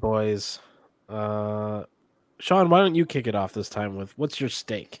salad, boys. Sean, why don't you kick it off this time with what's your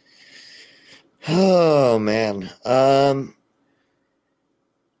steak? Oh man,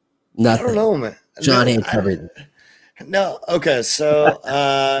 Nothing. I don't know, man. John hates everything. No, okay. So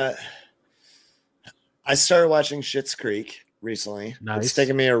I started watching Schitt's Creek recently. Nice. It's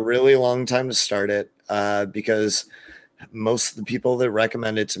taken me a really long time to start it because most of the people that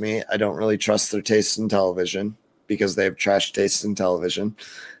recommend it to me, I don't really trust their taste in television because they have trash taste in television.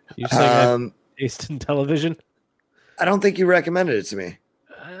 You saying taste in television? I don't think you recommended it to me.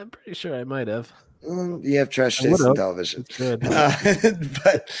 I'm pretty sure I might have. You have trash taste in television. Good.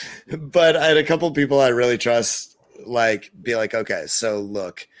 But I had a couple people I really trust, like, be like, okay, so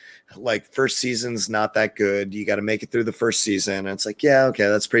look, like first season's not that good. You got to make it through the first season. And it's like, yeah, okay,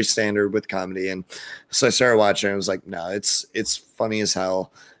 that's pretty standard with comedy. And so I started watching. And I was like, no, it's funny as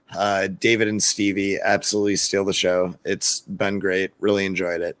hell. David and Stevie absolutely steal the show. It's been great. Really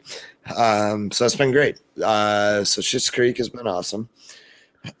enjoyed it. So it's been great. So Schitt's Creek has been awesome.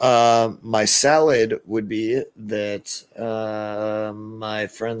 My salad would be that my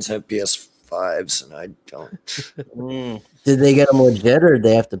friends have PS5s and I don't. Did they get them legit or did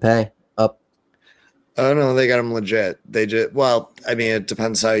they have to pay up? Oh no, they got them legit. They just I mean, it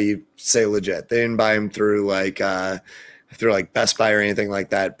depends how you say legit. They didn't buy them through like Best Buy or anything like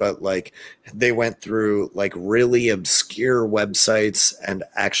that, but like they went through like really obscure websites and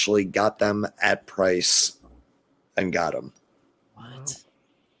actually got them at price and got them. What?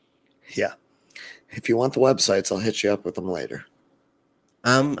 Yeah. If you want the websites, I'll hit you up with them later.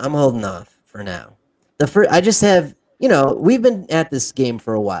 I'm holding off for now. I just have, we've been at this game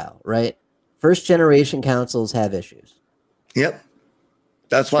for a while, right? First generation consoles have issues. Yep.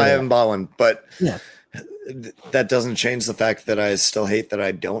 That's why I haven't bought one, but yeah. That doesn't change the fact that I still hate that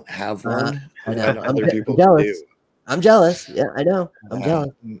I don't have one. I know. And other people jealous. do. I'm jealous. Yeah, I know. I'm jealous.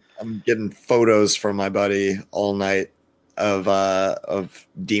 I'm getting photos from my buddy all night of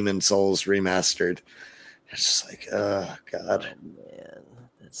Demon Souls remastered. It's just like, oh god, man,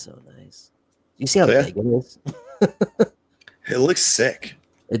 that's so nice. You see how big it is? It looks sick.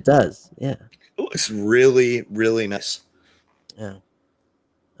 It does. Yeah. It looks really, really nice. Yeah.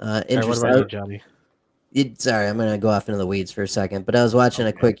 Interesting. What about you, Johnny? Sorry, I'm gonna go off into the weeds for a second, but I was watching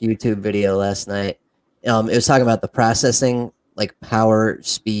a quick YouTube video last night. It was talking about the processing, like power,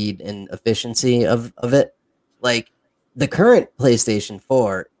 speed, and efficiency of it. Like the current PlayStation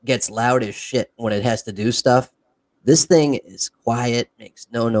 4 gets loud as shit when it has to do stuff. This thing is quiet, makes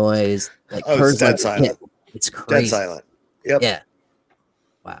no noise. Like it's dead silent. It's crazy. Dead silent. Yep. Yeah.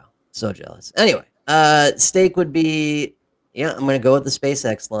 Wow. So jealous. Anyway, steak would be. Yeah, I'm going to go with the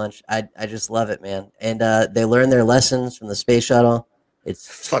SpaceX launch. I just love it, man. And they learn their lessons from the space shuttle. It's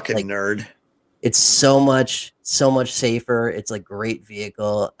fucking like, nerd. It's so much safer. It's like great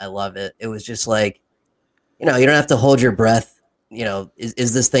vehicle. I love it. It was just like, you don't have to hold your breath.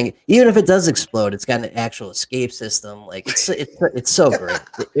 Is this thing, even if it does explode, it's got an actual escape system. Like it's so great.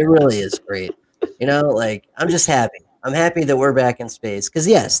 It really is great. Like I'm just happy. I'm happy that we're back in space. Because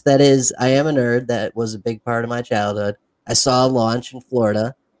yes, I am a nerd. That was a big part of my childhood. I saw a launch in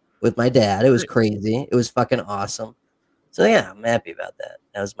Florida with my dad. It was crazy. It was fucking awesome. So yeah, I'm happy about that.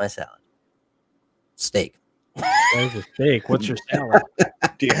 That was my salad. Steak. Where's your steak? What's your salad?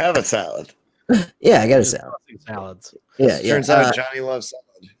 Do you have a salad? Yeah, I got a salad. Salads. Yeah. Turns out Johnny loves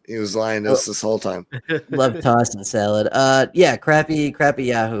salad. He was lying to us this whole time. Love tossing salad. Yeah, crappy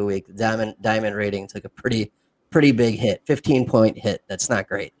Yahoo week. The diamond rating took a pretty big hit. 15-point hit. That's not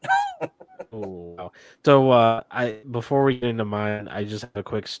great. Oh, so before we get into mine, I just have a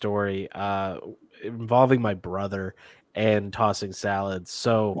quick story involving my brother and tossing salads.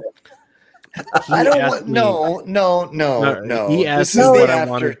 So I don't want no. He asked me what I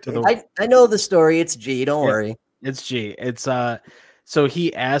wanted to the. I know the story. It's G. Don't worry. It's G. It's So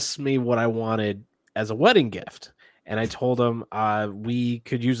he asked me what I wanted as a wedding gift, and I told him we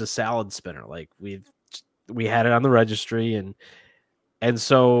could use a salad spinner. Like we had it on the registry, and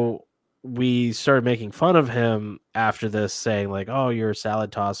so we started making fun of him after this, saying like, "Oh, you're a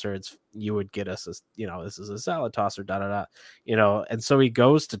salad tosser. You would get us this is a salad tosser." And so he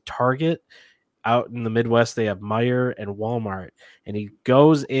goes to Target out in the Midwest. They have Meijer and Walmart, and he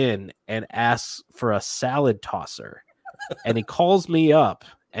goes in and asks for a salad tosser, and he calls me up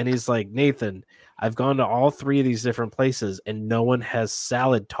and he's like, "Nathan, I've gone to all three of these different places and no one has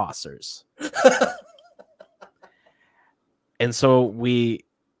salad tossers." And so we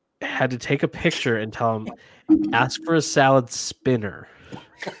had to take a picture and tell him, ask for a salad spinner.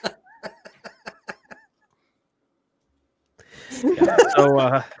 Yeah,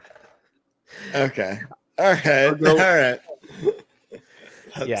 so okay. All right.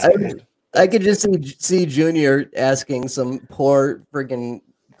 Yeah. I could just see Junior asking some poor freaking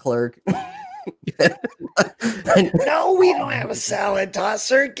clerk. No, we don't have a salad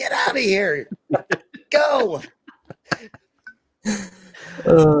tosser. Get out of here. Go.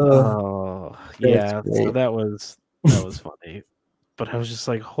 Oh yeah, so that was funny, but I was just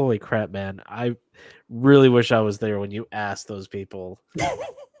like, holy crap, man, I really wish I was there when you asked those people,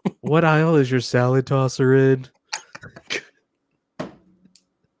 what aisle is your salad tosser in?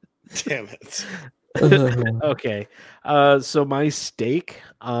 Damn it. Okay, so my steak,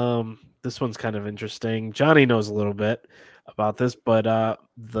 this one's kind of interesting. Johnny knows a little bit about this, but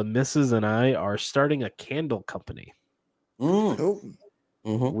the missus and I are starting a candle company. Oh.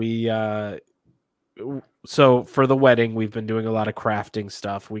 Mhm. We so for the wedding, we've been doing a lot of crafting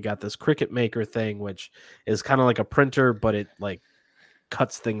stuff. We got this Cricut Maker thing, which is kind of like a printer, but it like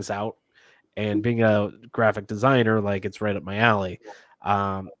cuts things out. And being a graphic designer, like it's right up my alley.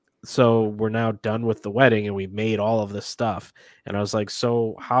 So we're now done with the wedding and we've made all of this stuff. And I was like,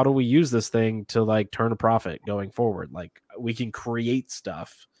 so how do we use this thing to like turn a profit going forward? Like we can create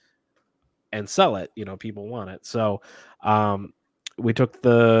stuff and sell it, people want it. So we took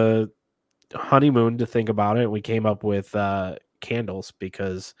the honeymoon to think about it. We came up with candles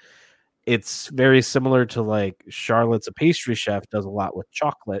because it's very similar to like Charlotte's a pastry chef does a lot with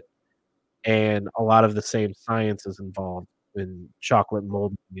chocolate, and a lot of the same science is involved in chocolate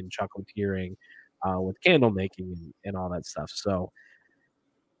molding and chocolatiering with candle making and all that stuff. So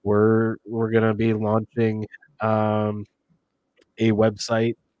we're gonna be launching a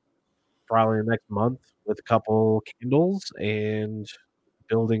website probably next month with a couple candles and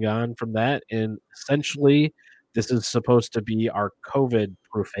building on from that. And essentially, this is supposed to be our COVID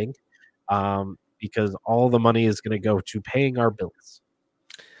proofing because all the money is going to go to paying our bills.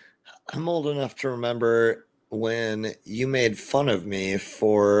 I'm old enough to remember when you made fun of me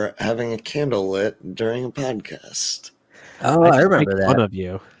for having a candle lit during a podcast. Oh, I remember that. Fun of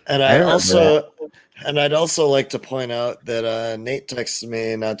you. And I remember I'd also like to point out that Nate texted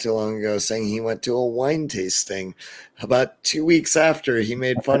me not too long ago saying he went to a wine tasting about 2 weeks after he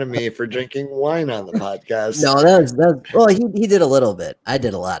made fun of me for drinking wine on the podcast. No, that was well, he did a little bit. I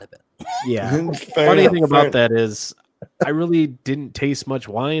did a lot of it. Yeah. Fair Funny enough, thing fair about enough. that is I really didn't taste much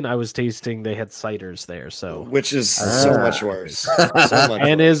wine. I was tasting they had ciders there, so Which is so much worse. So much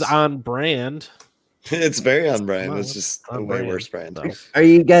and worse. is on brand. It's very on brand. Well, It's just a on way brand, worse brand. so. Are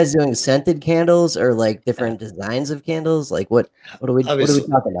you guys doing scented candles or like different designs of candles? Like what are we Obviously.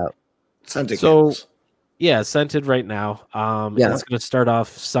 talking about? Scented So candles. yeah, scented right now. Yeah. It's going to start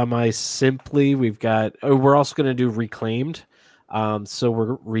off semi simply. We're also going to do reclaimed. So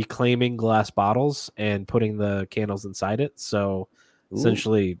we're reclaiming glass bottles and putting the candles inside it. So Ooh.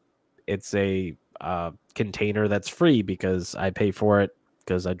 essentially, it's a container that's free because I pay for it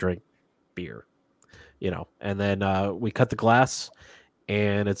because I drink beer, And then we cut the glass,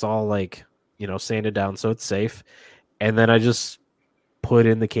 and it's all like sanded down so it's safe. And then I just put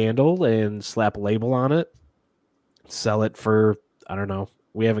in the candle and slap a label on it, sell it for, I don't know.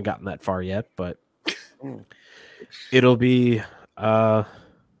 We haven't gotten that far yet, but it'll be good. I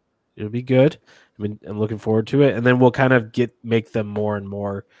mean, I'm looking forward to it. And then we'll kind of make them more and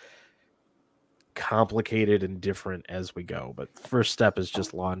more complicated and different as we go. But the first step is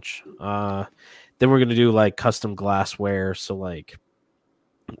just launch. Then we're going to do like custom glassware. So like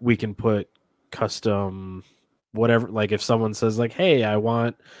we can put custom whatever, like if someone says like, hey, I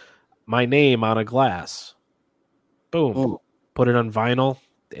want my name on a glass, boom, put it on vinyl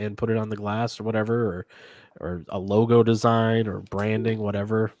and put it on the glass or whatever, or a logo design or branding,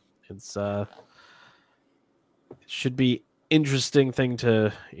 whatever. It's it should be interesting thing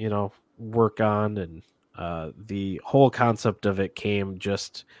to work on. And the whole concept of it came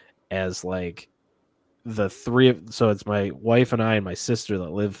just as like so it's my wife and I and my sister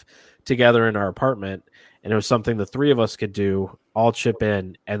that live together in our apartment, and it was something the three of us could do, all chip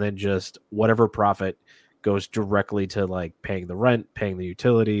in, and then just whatever profit goes directly to like paying the rent, paying the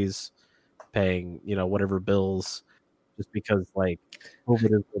utilities, paying whatever bills, just because like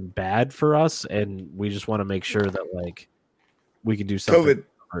COVID has been bad for us, and we just want to make sure that like we can do something.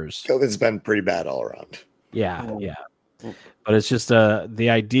 COVID's been pretty bad all around. Yeah. But it's just the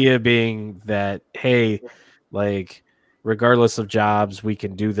idea being that, hey, like regardless of jobs, we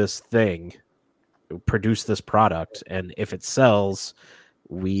can do this thing, produce this product, and if it sells,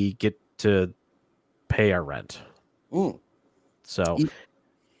 we get to pay our rent. So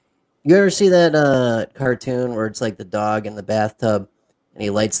you ever see that cartoon where it's like the dog in the bathtub and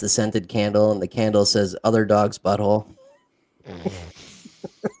he lights the scented candle and the candle says other dog's butthole? I'm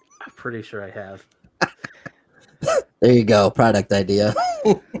pretty sure I have. There you go, product idea.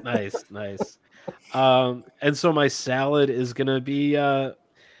 Nice. And so my salad is gonna be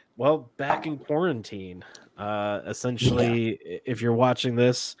back in quarantine. Essentially, if you're watching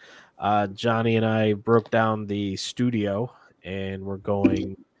this, Johnny and I broke down the studio and we're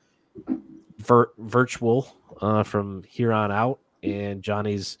going virtual from here on out. And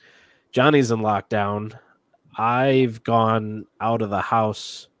Johnny's in lockdown. I've gone out of the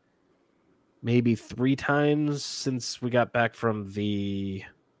house maybe 3 times since we got back from the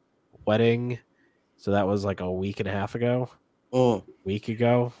wedding. So that was like a week and a half ago. Week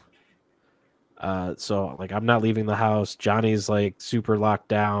ago. So like I'm not leaving the house. Johnny's like super locked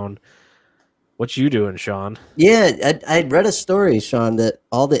down. What you doing, Sean? Yeah, I read a story, Sean, that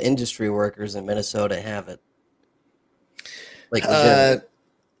all the industry workers in Minnesota have it. Like, legit.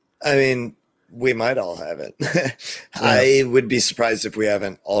 I mean, we might all have it. I would be surprised if we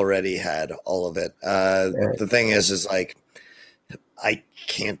haven't already had all of it. The thing is like, I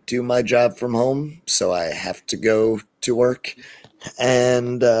can't do my job from home, so I have to go to work.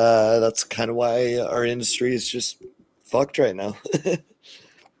 And that's kind of why our industry is just fucked right now.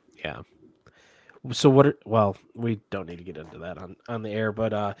 Yeah. So well, we don't need to get into that on the air,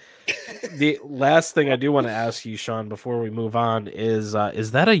 but the last thing I do want to ask you, Sean, before we move on is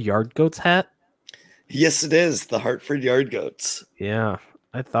that a Yard Goats hat? Yes, it is. The Hartford Yard Goats. Yeah,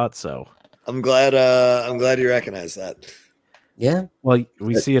 I thought so. I'm glad you recognize that. Yeah. Well,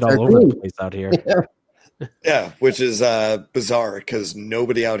 we see it all over the place out here. Yeah, which is bizarre because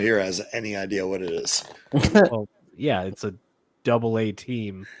nobody out here has any idea what it is. Well, yeah, it's a AA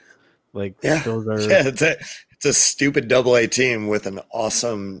team. Like, those are. Yeah, it's a stupid AA team with an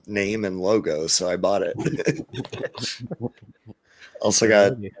awesome name and logo, so I bought it. Also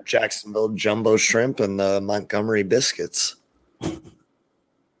got Jacksonville Jumbo Shrimp and the Montgomery Biscuits,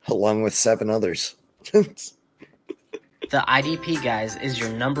 along with 7 others. The IDP Guys is your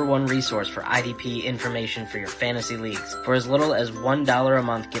 #1 resource for IDP information for your fantasy leagues. For as little as $1 a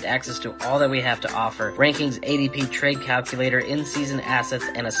month, get access to all that we have to offer. Rankings, ADP, trade calculator, in-season assets,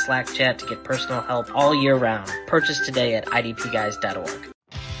 and a Slack chat to get personal help all year round. Purchase today at idpguys.org.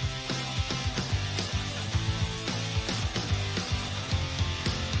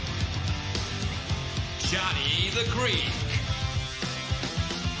 Johnny the Greek.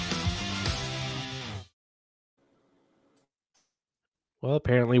 Well,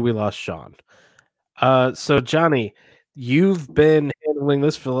 apparently we lost Sean. So Johnny, you've been handling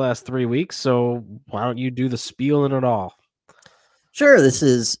this for the last 3 weeks, so why don't you do the spiel in it all? Sure. This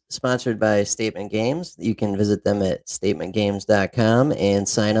is sponsored by Statement Games. You can visit them at statementgames.com and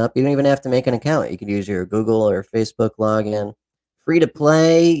sign up. You don't even have to make an account. You can use your Google or Facebook login. Free to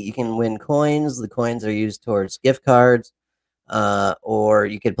play. You can win coins. The coins are used towards gift cards. Or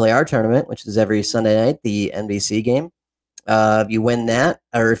you could play our tournament, which is every Sunday night, the NBC game. If you win that,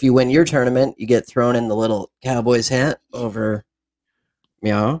 or if you win your tournament, you get thrown in the little Cowboys hat over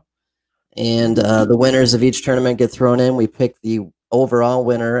meow. And the winners of each tournament get thrown in. We pick the overall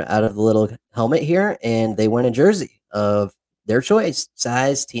winner out of the little helmet here, and they win a jersey of their choice,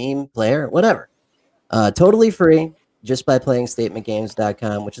 size, team, player, whatever. Totally free, just by playing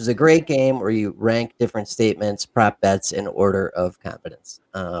statementgames.com, which is a great game where you rank different statements, prop bets in order of confidence.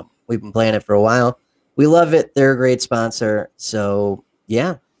 We've been playing it for a while. We love it. They're a great sponsor. So,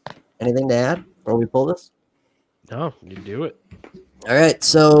 yeah. Anything to add before we pull this? No, you do it. All right.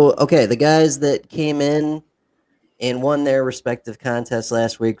 So, okay, the guys that came in and won their respective contests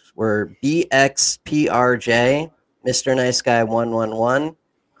last week were BXPRJ, Mr. Nice Guy 111,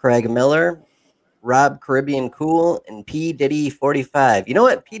 Craig Miller, Rob Caribbean Cool, and P. Diddy 45. You know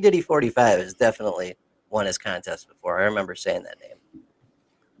what? P. Diddy 45 has definitely won his contest before. I remember saying that name.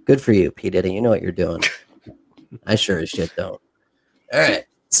 Good for you, P. Diddy. You know what you're doing. I sure as shit don't. All right.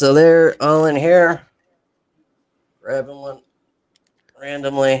 So they're all in here. Grabbing one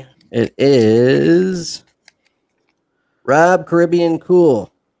randomly. It is Rob Caribbean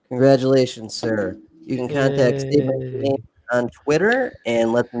Cool. Congratulations, sir. You can contact Stephen on Twitter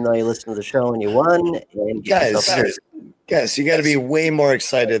and let them know you listened to the show and you won. And guys, you got to be way more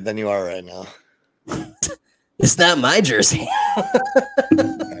excited than you are right now. It's not my jersey.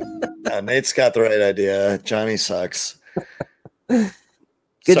 Nate's got the right idea. Johnny sucks. Good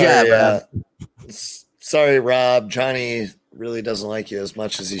job, Rob. Sorry, Rob. Johnny really doesn't like you as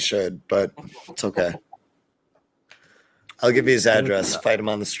much as he should, but it's okay. I'll give you his address. Fight him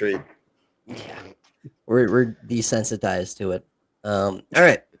on the street. Yeah. We're desensitized to it. All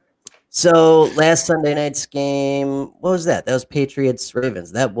right. So last Sunday night's game, what was that? That was Patriots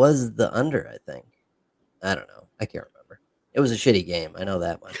Ravens. That was the under, I think. I don't know. I can't remember. It was a shitty game. I know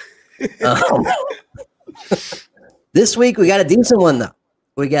that much. This week we got a decent one though.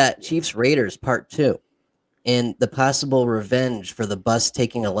 We got Chiefs Raiders Part 2 and the possible revenge for the bus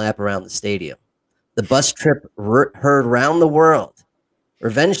taking a lap around the stadium. The bus trip heard around the world.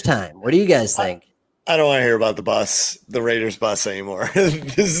 Revenge time. What do you guys think? I don't want to hear about the Raiders bus anymore.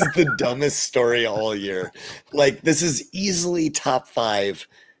 This is the dumbest story all year. Like, this is easily top 5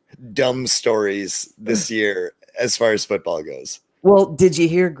 dumb stories this year as far as football goes. Well, did you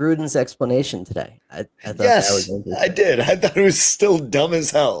hear Gruden's explanation today? I thought yes, that was interesting. I did. I thought it was still dumb as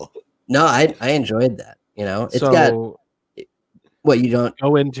hell. No, I enjoyed that. You know, it's so, got what you don't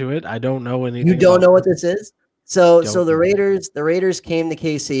go into it. I don't know anything. You don't know what this is? So Don't the do that. Raiders came to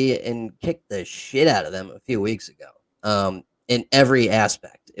KC and kicked the shit out of them a few weeks ago. In every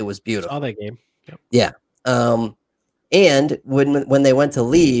aspect, it was beautiful. Saw that game. Yep. Yeah. And when they went to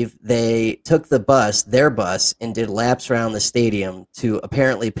leave, they took their bus, and did laps around the stadium to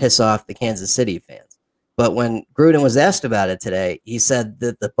apparently piss off the Kansas City fans. But when Gruden was asked about it today, he said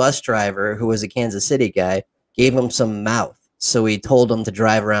that the bus driver, who was a Kansas City guy, gave him some mouth. So he told him to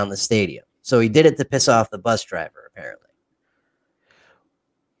drive around the stadium. So he did it to piss off the bus driver, apparently.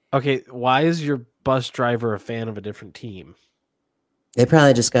 Okay, why is your bus driver a fan of a different team? They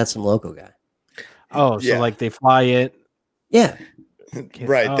probably just got some local guy. Oh, so Yeah. like they fly it. Yeah.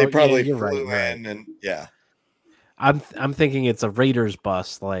 Right. Oh, They yeah, probably you're right, flew you're right. in and yeah. I'm thinking it's a Raiders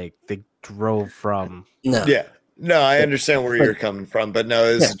bus, like they drove from. No. Yeah. No, I understand where But- you're coming from, but no,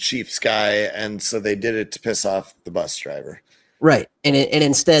 it was Yeah. a Chiefs guy, and so they did it to piss off the bus driver. Right. And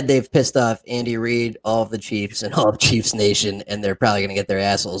instead they've pissed off Andy Reid, all of the Chiefs, and all of Chiefs Nation, and they're probably going to get their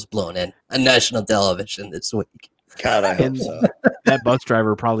assholes blown in on national television this week. God, I hope And so. that bus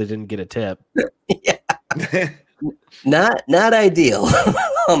driver probably didn't get a tip. Not ideal.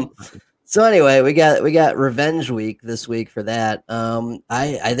 So anyway, we got revenge week this week for that.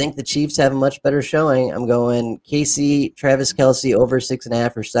 I think the Chiefs have a much better showing. I'm going KC, Travis Kelce over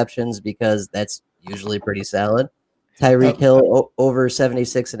 6.5 receptions because that's usually pretty solid. Tyreek Hill over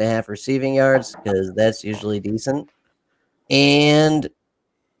 76.5 receiving yards because that's usually decent. And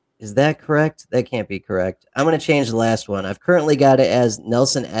is that correct? That can't be correct. I'm going to change the last one. I've currently got it as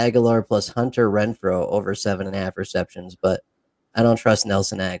Nelson Aguilar plus Hunter Renfrow over 7.5 receptions, but I don't trust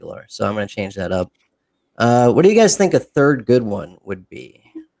Nelson Aguilar, so I'm going to change that up. What do you guys think a third good one would be?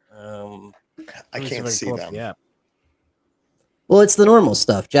 I can't see them. Yeah. Well, it's the normal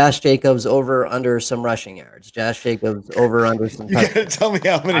stuff. Josh Jacobs over under some rushing yards. Josh Jacobs over under some. You gotta tell me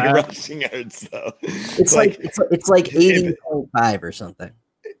how many rushing yards though. It's like 80.5 or something.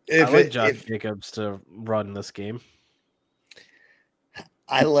 I like Josh Jacobs to run this game.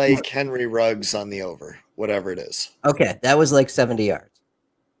 I like Henry Ruggs on the over, whatever it is. Okay, that was like 70 yards.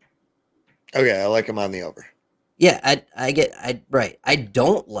 Okay, I like him on the over. Yeah, right. I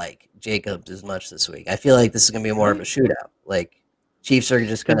don't like Jacobs as much this week. I feel like this is gonna be more of a shootout. Like Chiefs are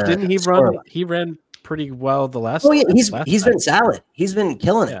just gonna. Didn't he run? He ran pretty well the last. Oh yeah, last he's time. been solid. He's been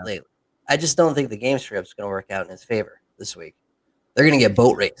killing it Yeah. lately. I just don't think the game script's gonna work out in his favor this week. They're gonna get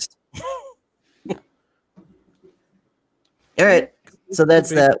boat raced. All right, so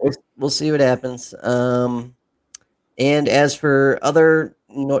that's that. We'll see what happens. And as for other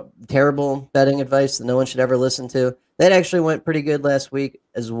terrible betting advice that no one should ever listen to, that actually went pretty good last week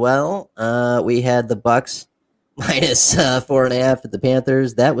as well. We had the Bucks minus 4.5 at the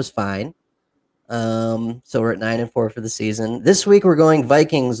Panthers. That was fine. So we're at 9-4 for the season. This week we're going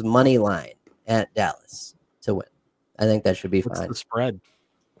Vikings money line at Dallas to win. I think that should be What's fine. the spread?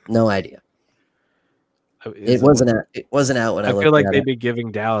 No idea. Is It wasn't out. It wasn't out when I I looked feel like at they'd it. be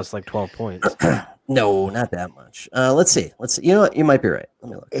giving Dallas like 12 points. No, not that much. Let's see. You know what? You might be right. Let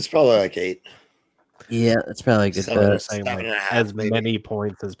me look. It's probably like 8. Yeah, that's probably a good. Seven. They're saying like 7.5 as maybe. many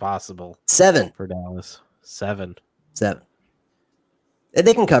points as possible 7. for Dallas. 7. 7.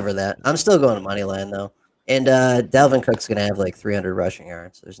 They can cover that. I'm still going to money line though. And Dalvin Cook's gonna have like 300 rushing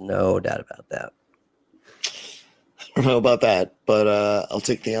yards. There's no doubt about that. I don't know about that, but I'll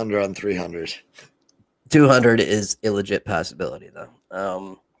take the under on 300. 200 is a legit possibility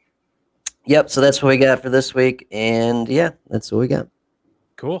though. Yep. So that's what we got for this week, and yeah, that's what we got.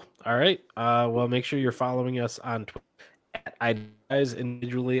 Cool. All right. Well, make sure you're following us on Twitter at guys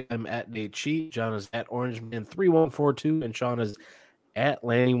individually. I'm at Nate Cheat. John is at OrangeMan3142, and Sean is at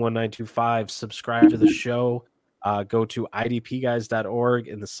Lanny1925. Subscribe to the show. Go to idpguys.org.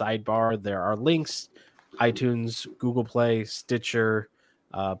 In the sidebar, there are links: iTunes, Google Play, Stitcher,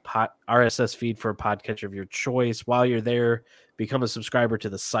 RSS feed for a podcatcher of your choice. While you're there, become a subscriber to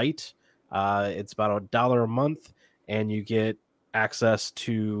the site. It's about $1 a month, and you get access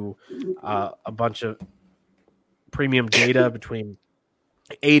to a bunch of premium data between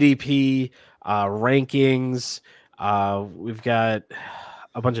ADP, rankings. We've got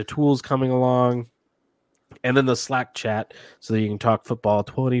a bunch of tools coming along, and then the Slack chat so that you can talk football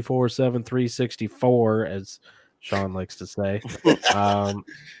 24/7, 364, as Sean likes to say.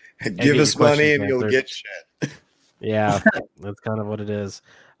 Give us money and you'll answered. get shit. Yeah, that's kind of what it is.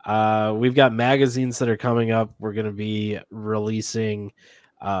 We've got magazines that are coming up. We're going to be releasing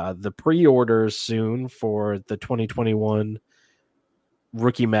the pre-orders soon for the 2021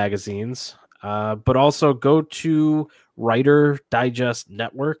 rookie magazines. But also go to Writer Digest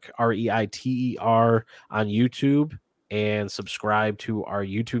Network, REITER, on YouTube, and subscribe to our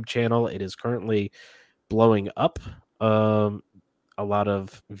YouTube channel. It is currently blowing up. A lot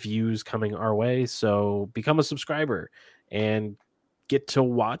of views coming our way. So become a subscriber and get to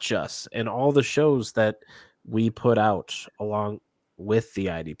watch us and all the shows that we put out along with the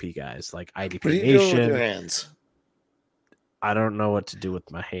IDP guys, like IDP What are you doing with Nation. your hands? I don't know what to do with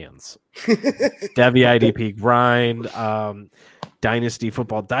my hands. Debbie IDP Grind, Dynasty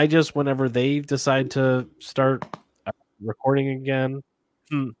Football Digest, whenever they decide to start recording again.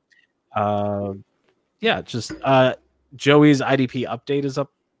 Just Joey's IDP update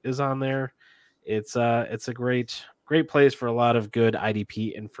is on there. It's a great place for a lot of good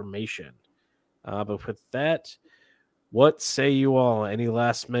IDP information. But with that, what say you all? Any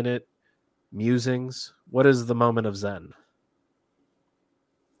last minute musings? What is the moment of Zen?